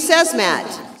Marie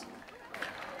Sesmat.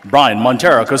 Brian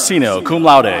Montero Cosino, cum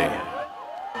laude.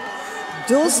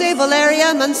 Dulce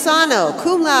Valeria Manzano,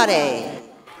 cum laude.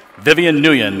 Vivian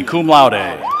Nguyen, cum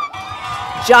laude.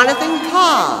 Jonathan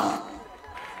Ka.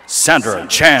 Sandra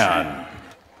Chan.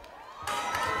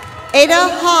 Ada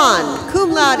Han,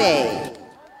 cum laude.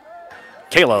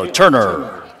 Kayla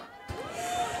Turner.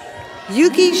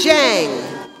 Yuki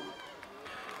Zhang.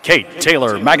 Kate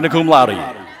Taylor, magna cum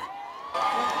laude.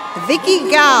 Vicky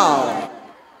Gao.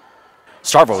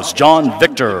 Starvos John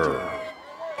Victor.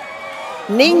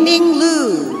 Ning Ning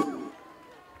Lu.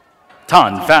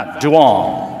 Tan Fat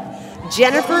Duong.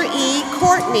 Jennifer E.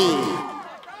 Courtney.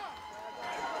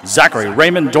 Zachary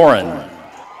Raymond Doran.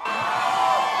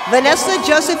 Vanessa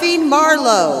Josephine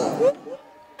Marlowe.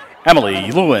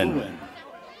 Emily Lewin.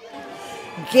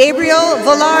 Gabriel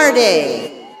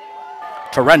Velarde.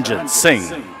 Taranjit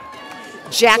Singh.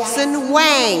 Jackson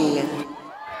Wang.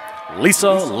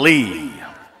 Lisa Lee.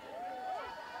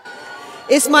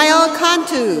 Ismael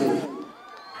Cantu.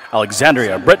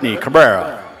 Alexandria Brittany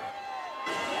Cabrera.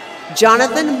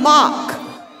 Jonathan Mock.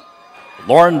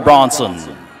 Lauren Bronson.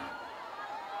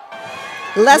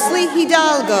 Leslie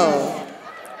Hidalgo.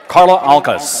 Carla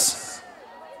Alcas.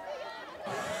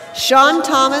 Sean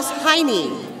Thomas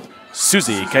Heine.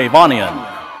 Susie Kavanian.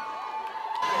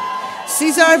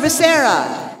 Cesar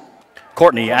Becerra.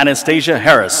 Courtney Anastasia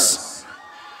Harris.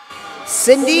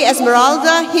 Cindy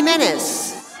Esmeralda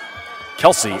Jimenez.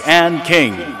 Kelsey Ann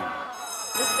King.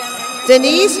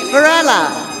 Denise Varela.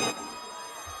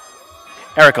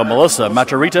 Erica Melissa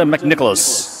Matarita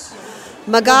McNicholas.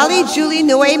 Magali Julie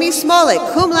Noemi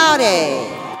Smolik, cum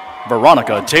laude.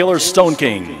 Veronica Taylor Stone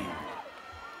King.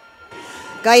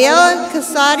 Gael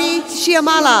Kasadi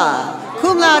Shiamala,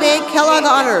 cum laude, Kellogg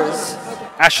Honors.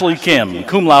 Ashley Kim,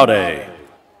 cum laude.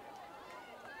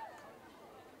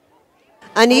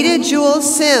 Anita Jewel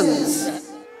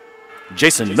Sims.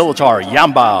 Jason Militar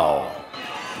Yambao.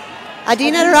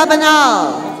 Adina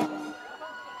Rabanal.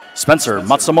 Spencer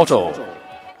Matsumoto.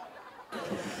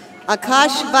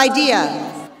 Akash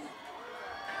Vaidya.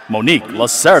 Monique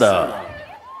Lacerda.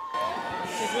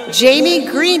 Jamie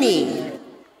Greeny.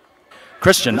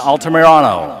 Christian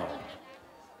Altamirano.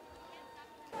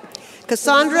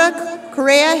 Cassandra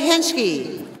Correa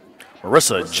Henschke.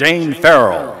 Marissa Jane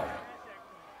Farrell.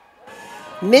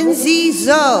 Minzy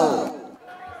Zoe.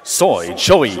 Soy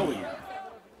Choi.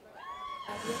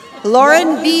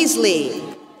 Lauren Beasley.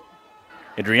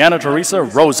 Adriana Teresa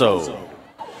Rozo.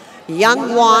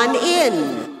 Young Wan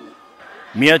In.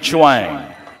 Mia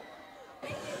Chuang.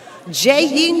 Jae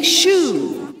Ying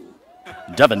Shu.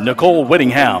 Devin Nicole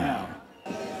Whittingham.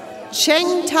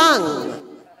 Cheng Tung.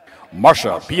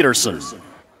 Marsha Peterson.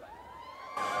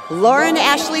 Lauren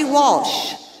Ashley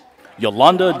Walsh.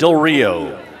 Yolanda Del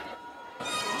Rio.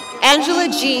 Angela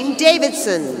Jean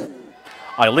Davidson.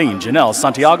 Eileen Janelle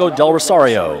Santiago Del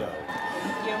Rosario.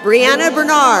 Brianna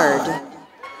Bernard.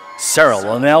 Sarah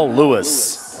Linnell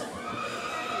Lewis.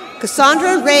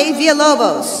 Cassandra Ray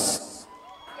Villalobos.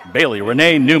 Bailey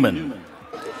Renee Newman.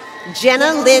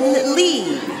 Jenna Lynn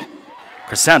Lee.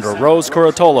 Cassandra Rose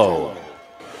Corotolo.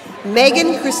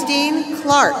 Megan Christine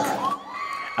Clark.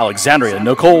 Alexandria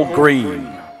Nicole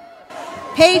Green.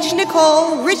 Paige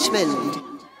Nicole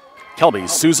Richmond. Kelby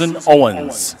Susan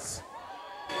Owens.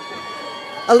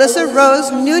 Alyssa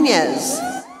Rose Nunez.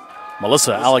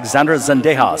 Melissa Alexandra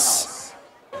Zendejas.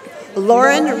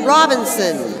 Lauren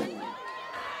Robinson.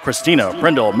 Christina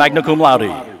Brindle magna cum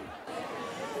laude.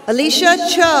 Alicia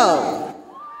Cho.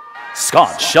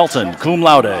 Scott Shelton cum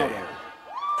laude.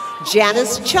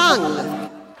 Janice Chung.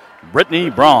 Brittany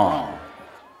Braun.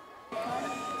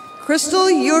 Crystal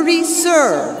Yuri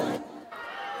Sir.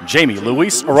 Jamie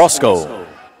Luis Orozco.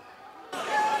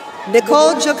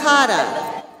 Nicole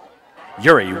Jokata.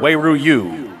 Yuri Weiru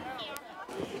Yu.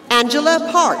 Angela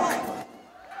Park.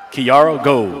 Kiara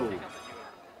Go.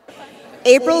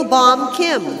 April Baum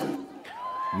Kim.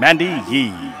 Mandy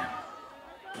Yee.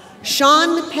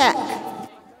 Sean Peck.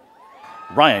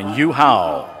 Ryan Yu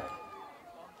Hao.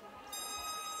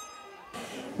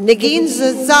 Nagin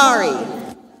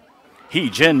Zazari. Hee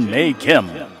Jin Mei Kim.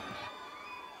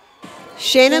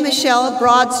 Shayna Michelle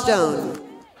Broadstone.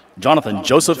 Jonathan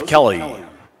Joseph Kelly.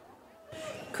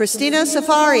 Christina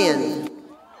Safarian.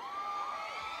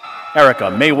 Erica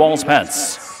May Walls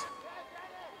Pence.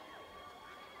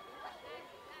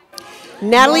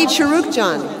 Natalie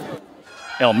Charukjan.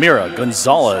 Elmira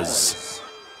Gonzalez.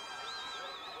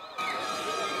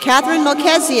 Catherine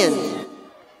Mokezian.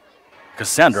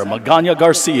 Cassandra Magana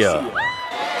Garcia.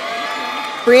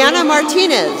 Brianna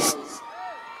Martinez.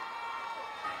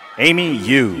 Amy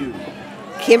Yu.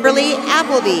 Kimberly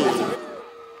Appleby.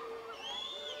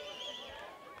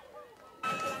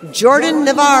 Jordan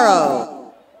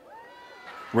Navarro.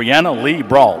 Rihanna Lee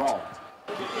Brault.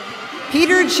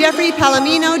 Peter Jeffrey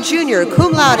Palomino Jr.,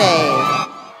 cum laude.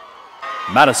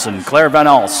 Madison Claire Van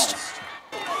Alst.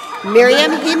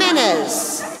 Miriam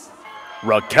Jimenez.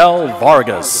 Raquel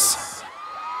Vargas.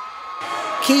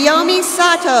 Kiyomi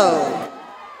Sato.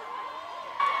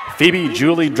 Phoebe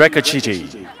Julie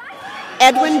Drekachichi.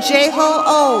 Edwin Jeho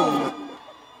Ohm.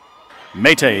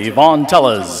 Mete Yvonne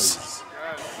Tellez.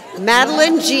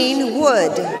 Madeline Jean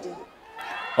Wood.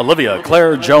 Olivia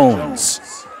Claire Jones.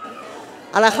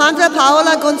 Alejandra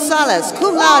Paola Gonzalez,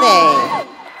 cum laude.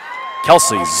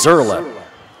 Kelsey Zerlip.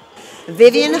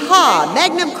 Vivian Ha,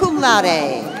 magna cum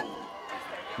laude.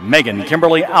 Megan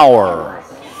Kimberly Auer.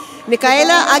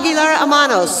 Micaela Aguilar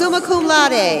Amano, summa cum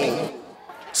laude.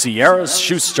 Sierra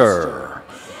Schuster.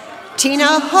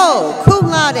 Tina Ho, cum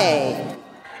laude.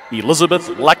 Elizabeth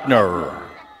Lechner.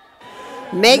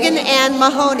 Megan Ann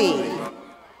Mahoney.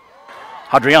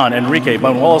 Hadrian Enrique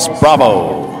Manuelos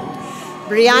Bravo.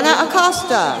 Brianna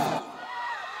Acosta.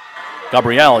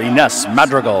 Gabrielle Ines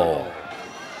Madrigal.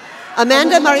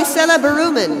 Amanda Maricela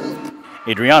Berumen.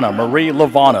 Adriana Marie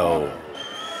Lovano.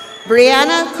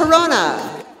 Brianna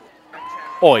Corona.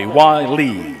 Oi Y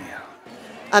Lee.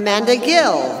 Amanda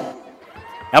Gill.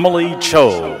 Emily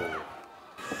Cho.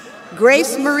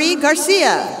 Grace Marie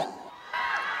Garcia.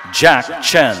 Jack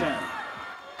Chen.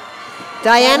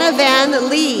 Diana Van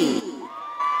Lee.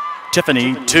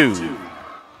 Tiffany Tu.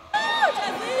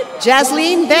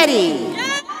 Jasleen Betty.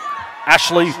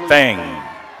 Ashley Feng.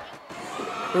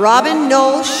 Robin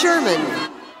Noel Sherman.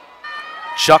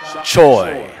 Chuck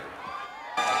Choi.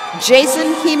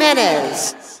 Jason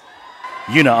Jimenez.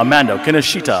 Yuna Amanda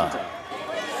Kinoshita.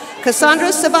 Cassandra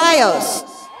Ceballos.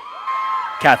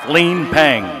 Kathleen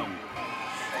Peng.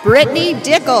 Brittany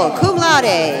Dickel, cum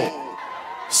laude.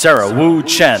 Sarah Wu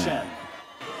Chen.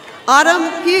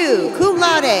 Autumn Pugh, cum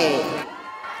laude.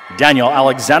 Daniel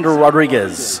Alexander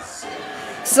Rodriguez.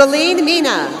 Celine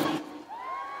Mina.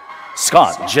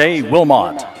 Scott J.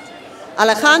 Wilmot.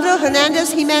 Alejandro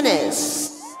Hernandez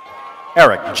Jimenez.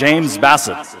 Eric James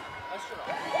Bassett.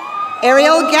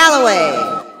 Ariel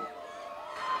Galloway.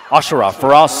 Ashara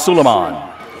Faraz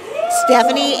Suleiman.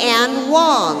 Stephanie Ann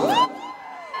Wong.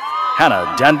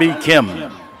 Hannah Danby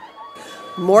Kim.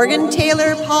 Morgan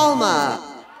Taylor Palma.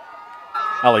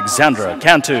 Alexandra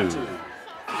Cantu.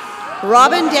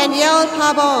 Robin Danielle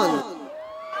Pabon.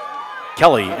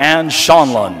 Kelly Ann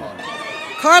Shonlun.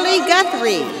 Carly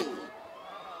Guthrie.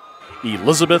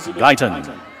 Elizabeth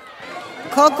Guyton.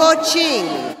 Coco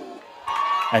Ching.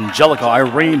 Angelica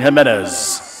Irene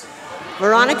Jimenez.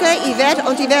 Veronica Yvette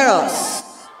Ontiveros.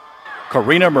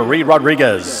 Karina Marie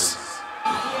Rodriguez.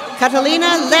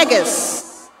 Catalina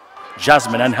Legas.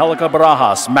 Jasmine Angelica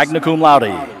Barajas, magna cum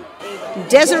laude.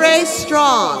 Desiree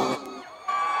Strong.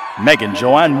 Megan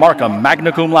Joanne Markham,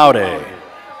 magna cum laude.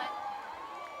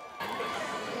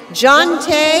 John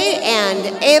Tay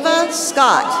and Ava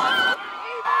Scott.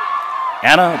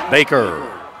 Anna Baker.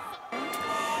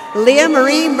 Leah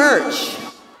Marie Murch.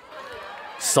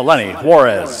 Selene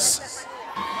Juarez.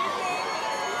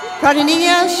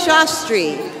 Pradiniya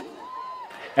Shastri.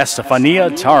 Estefania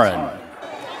Taran.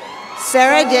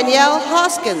 Sarah Danielle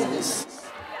Hoskins.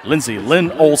 Lindsay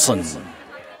Lynn Olson.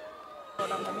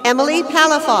 Emily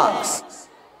Palafox.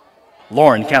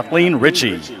 Lauren Kathleen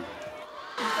Ritchie.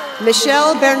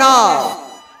 Michelle Bernal.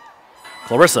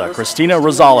 Clarissa Christina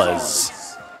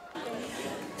Rosales.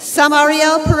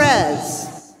 Samariel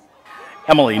Perez.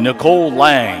 Emily Nicole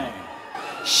Lang.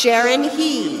 Sharon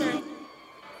He.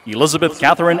 Elizabeth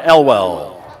Catherine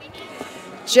Elwell.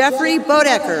 Jeffrey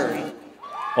Bodecker.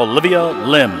 Olivia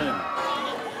Lim.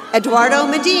 Eduardo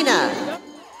Medina.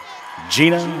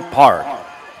 Gina Park.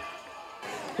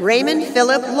 Raymond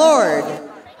Philip Lord.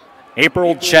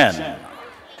 April Chen.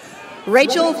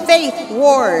 Rachel Faith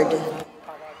Ward.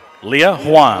 Leah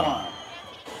Huang.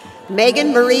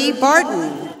 Megan Marie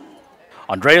Barton.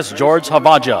 Andreas George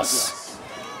Havajas.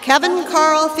 Kevin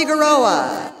Carl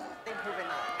Figueroa.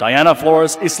 Diana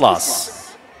Flores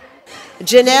Islas.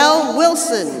 Janelle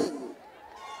Wilson.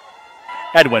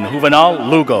 Edwin Juvenal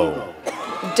Lugo.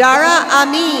 Dara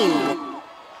Amin.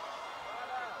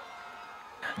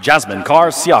 Jasmine Carr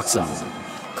Siakson.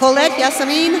 Colette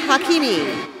Yasamin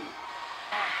Hakimi.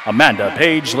 Amanda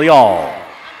Page Leal.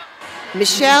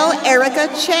 Michelle Erica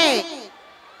Chang.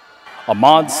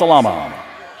 Ahmad Salama.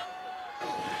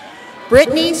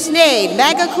 Brittany Snade,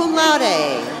 magna cum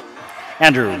laude.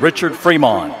 Andrew Richard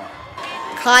Fremont.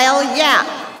 Kyle Yap.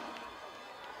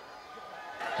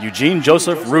 Eugene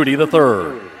Joseph Rudy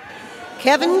III.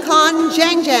 Kevin Con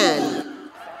Jangjan.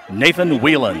 Nathan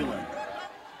Whelan.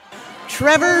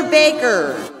 Trevor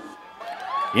Baker.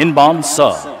 Inbom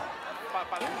Suh.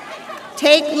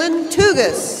 Takelin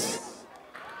Tugas.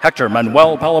 Hector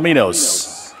Manuel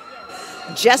Palominos.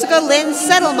 Jessica Lynn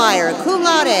Settlemeyer, cum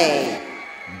laude.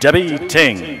 Debbie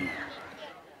Ting.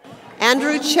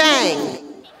 Andrew Chang.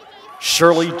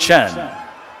 Shirley Chen.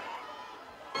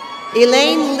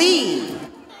 Elaine Lee.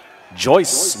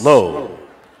 Joyce Lowe.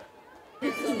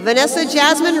 Vanessa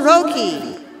Jasmine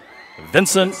Roki.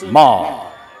 Vincent Ma.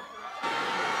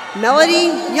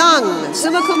 Melody Young,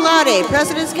 summa cum laude,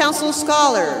 President's Council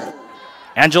Scholar.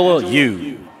 Angela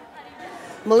Yu.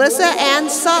 Melissa Ann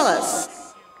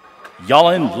Salas.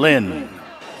 Yalin Lin.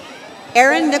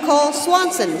 Erin Nicole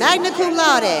Swanson, magna cum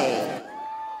laude.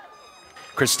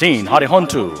 Christine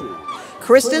Harihontu.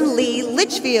 Kristen Lee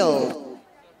Litchfield.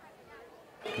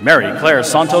 Mary Claire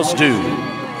Santos Du.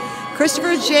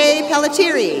 Christopher J.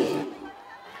 Pelletieri.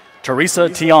 Teresa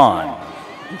Tian.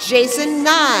 Jason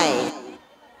Nye.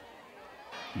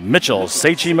 Mitchell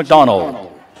Seichi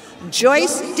McDonald.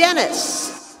 Joyce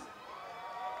Dennis.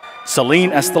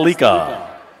 Celine Estelica.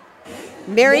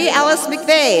 Mary Alice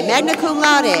McVeigh, magna cum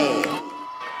laude.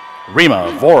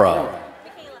 Rima Vora.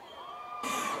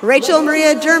 Rachel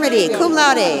Maria Dermody, cum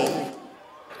laude.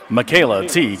 Michaela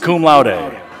T. Cum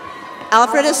Laude.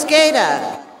 Alfred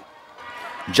Esqueda.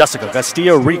 Jessica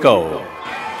Castillo Rico.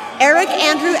 Eric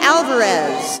Andrew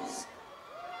Alvarez.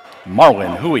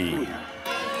 Marwin Hui.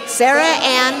 Sarah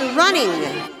Ann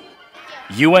Running.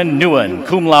 Yuen Nguyen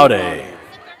Cum Laude.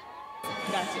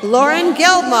 Lauren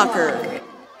Geldmacher.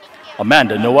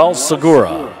 Amanda Noel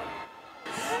Segura.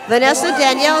 Vanessa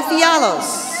Danielle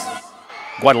Fialos.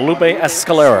 Guadalupe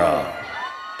Escalera.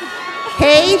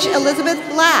 Paige Elizabeth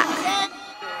Black.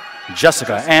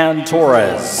 Jessica Ann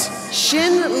Torres.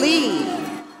 Shin Lee.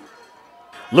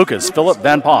 Lucas Philip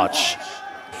Van Poch.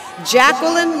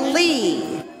 Jacqueline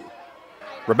Lee.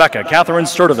 Rebecca Catherine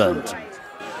Sturdivant.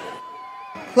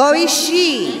 Chloe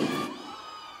Shi.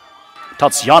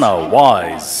 Tatiana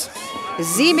Wise.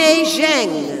 Zimei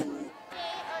Zheng.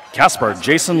 Casper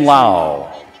Jason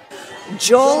Lau.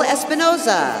 Joel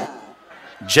Espinoza.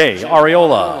 Jay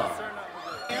Ariola.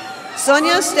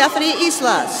 Sonia Stephanie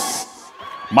Islas.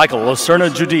 Michael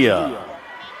Lucerna Judea.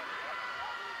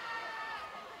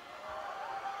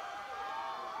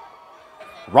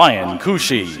 Ryan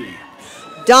Kushi.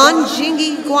 Don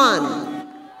Jingi Guan.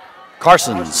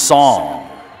 Carson Song.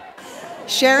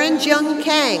 Sharon Jung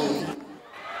Kang.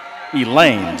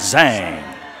 Elaine Zhang.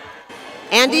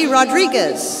 Andy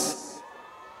Rodriguez.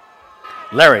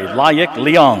 Larry Layik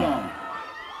Leung.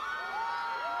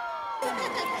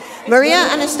 Maria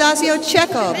Anastasio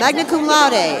Checo, magna cum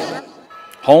laude.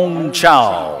 Hong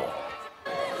Chow.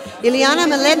 Ileana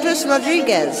Melendres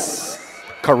Rodriguez.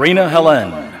 Karina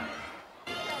Helen.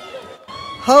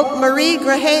 Hope Marie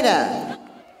Grajeda.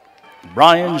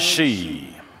 Brian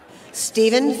Shi.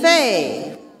 Stephen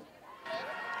Fay.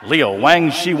 Leo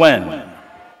Wang Shiwen.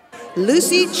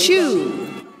 Lucy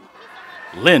Chu.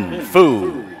 Lin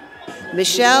Fu.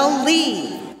 Michelle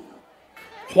Lee.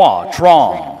 Hua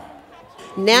Trong,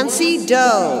 Nancy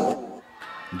Doe,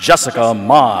 Jessica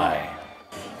Mai,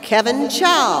 Kevin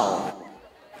Chow,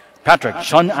 Patrick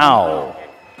Chun Ao,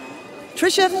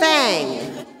 Trisha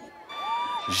Fang,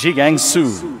 Zhigang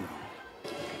Su,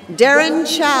 Darren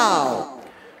Chow,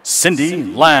 Cindy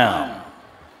Lam,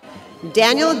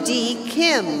 Daniel D.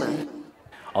 Kim,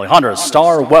 Alejandra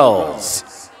Starr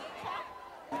Wells,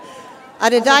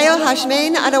 Adedayo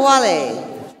Hashmain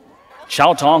Adewale,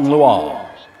 Chao Tong Luo,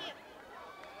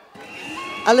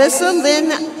 Alyssa Lynn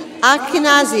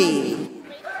Akinazi,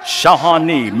 Shahan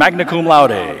Ni, magna cum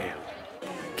laude,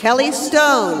 Kelly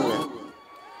Stone,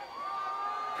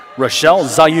 Rochelle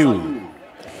Zayu,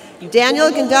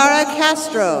 Daniel Gandara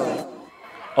Castro,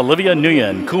 Olivia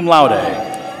Nguyen, cum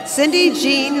laude, Cindy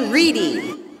Jean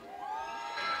Reedy,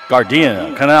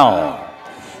 Gardenia Canal,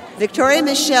 Victoria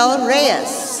Michelle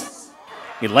Reyes,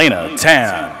 Elena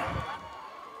Tan,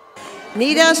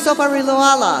 Nita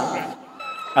Sopariluala,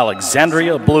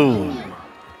 Alexandria Bloom,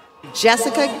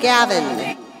 Jessica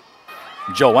Gavin,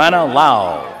 Joanna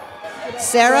Lau,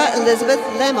 Sarah Elizabeth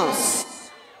Lemos,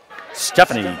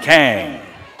 Stephanie Kang,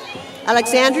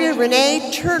 Alexandria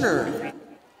Renee Turner,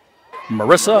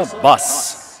 Marissa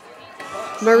Buss,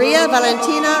 Maria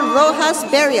Valentina Rojas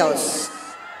Berrios,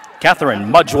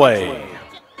 Catherine Mudgway,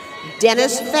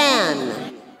 Dennis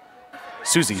Fan,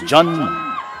 Susie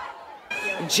Jun,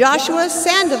 Joshua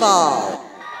Sandoval,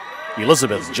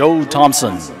 Elizabeth Joe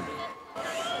Thompson,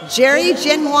 Jerry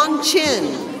Jinwang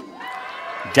Chin,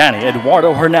 Danny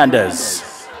Eduardo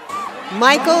Hernandez,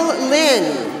 Michael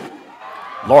Lin,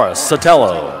 Laura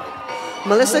Sotelo,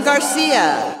 Melissa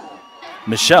Garcia,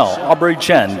 Michelle Aubrey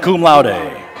Chen, cum laude,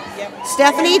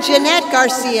 Stephanie Jeanette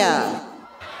Garcia,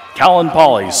 Callan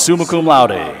Polly, summa cum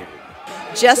laude,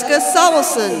 Jessica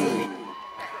Sawelson,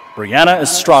 Brianna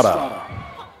Estrada,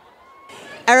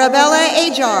 Arabella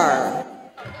Ajar,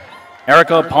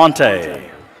 Erica Ponte,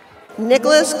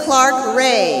 Nicholas Clark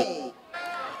Ray,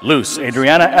 Luz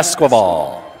Adriana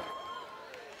Escobar,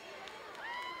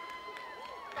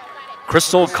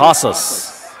 Crystal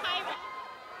Casas,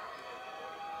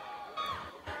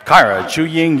 Kyra Chu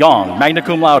Ying Yang, magna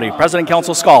cum laude, President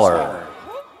Council Scholar,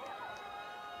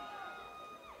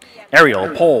 Ariel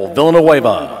Pole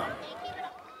Villanueva,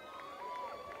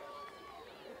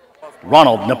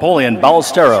 Ronald Napoleon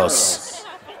Ballesteros,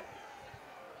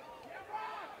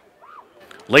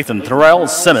 Lathan Terrell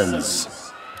Simmons,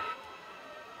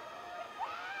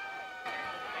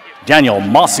 Daniel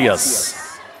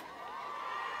Macias,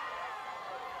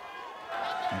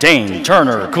 Dane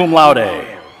Turner, cum laude,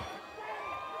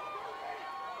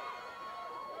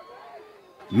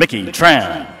 Mickey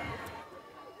Tran,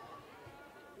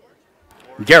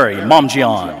 Gary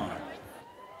Momjian,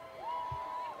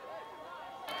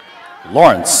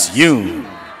 Lawrence Yoon,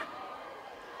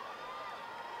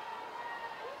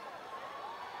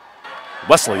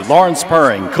 Wesley Lawrence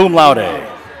Purring, cum laude,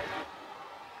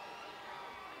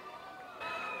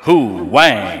 Hu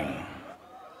Wang,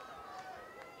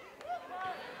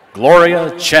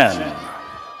 Gloria Chen,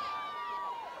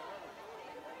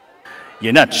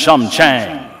 Yannette Shum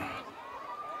Chang,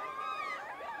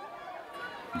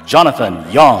 Jonathan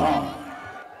Young,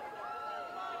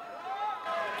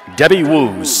 Debbie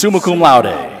Wu, summa cum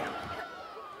laude,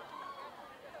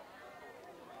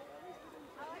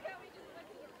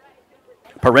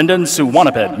 Parindan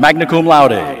Suwanapet, magna cum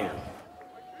laude,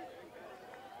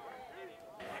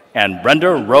 and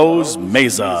Brenda Rose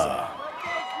Meza.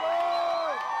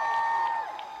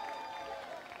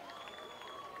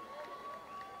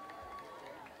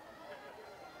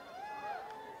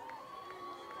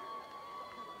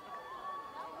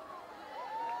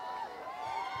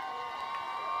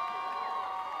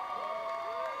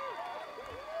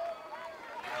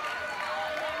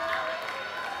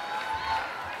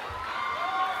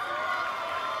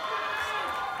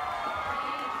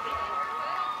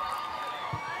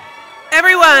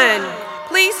 Everyone,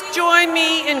 please join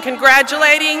me in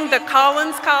congratulating the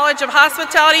Collins College of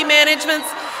Hospitality Management's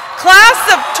class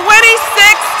of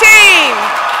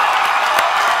 2016.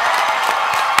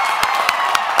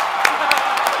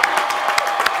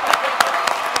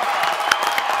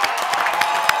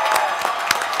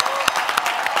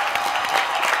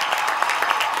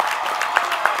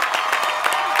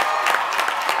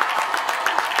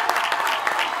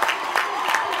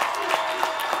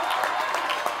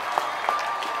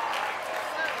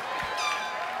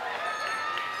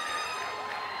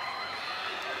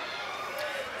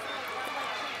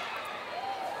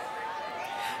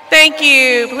 Thank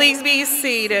you. Please be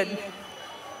seated.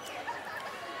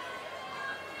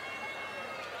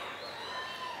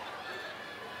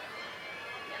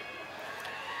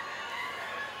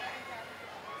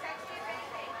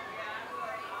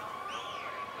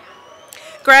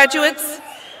 Graduates,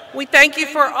 we thank you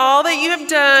for all that you have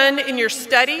done in your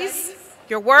studies,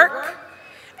 your work,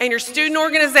 and your student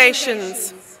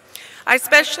organizations. I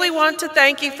especially want to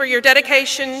thank you for your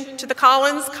dedication to the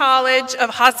Collins College of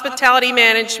Hospitality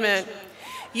Management.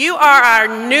 You are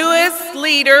our newest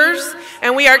leaders,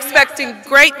 and we are expecting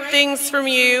great things from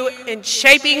you in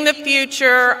shaping the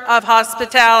future of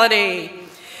hospitality.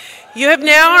 You have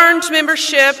now earned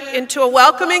membership into a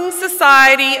welcoming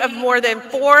society of more than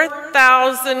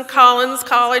 4,000 Collins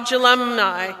College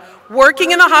alumni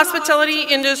working in the hospitality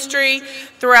industry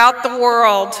throughout the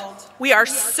world. We are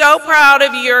so proud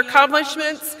of your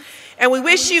accomplishments, and we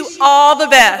wish you all the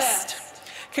best.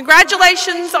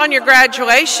 Congratulations on your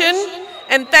graduation,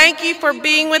 and thank you for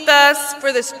being with us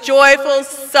for this joyful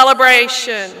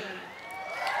celebration.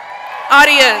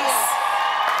 Audience.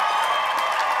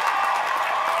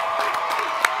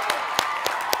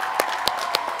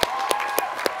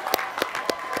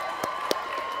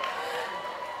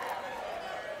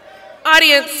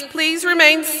 Audience, please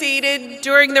remain seated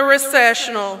during the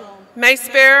recessional. Mace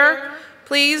bearer,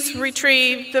 please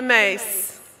retrieve the mace.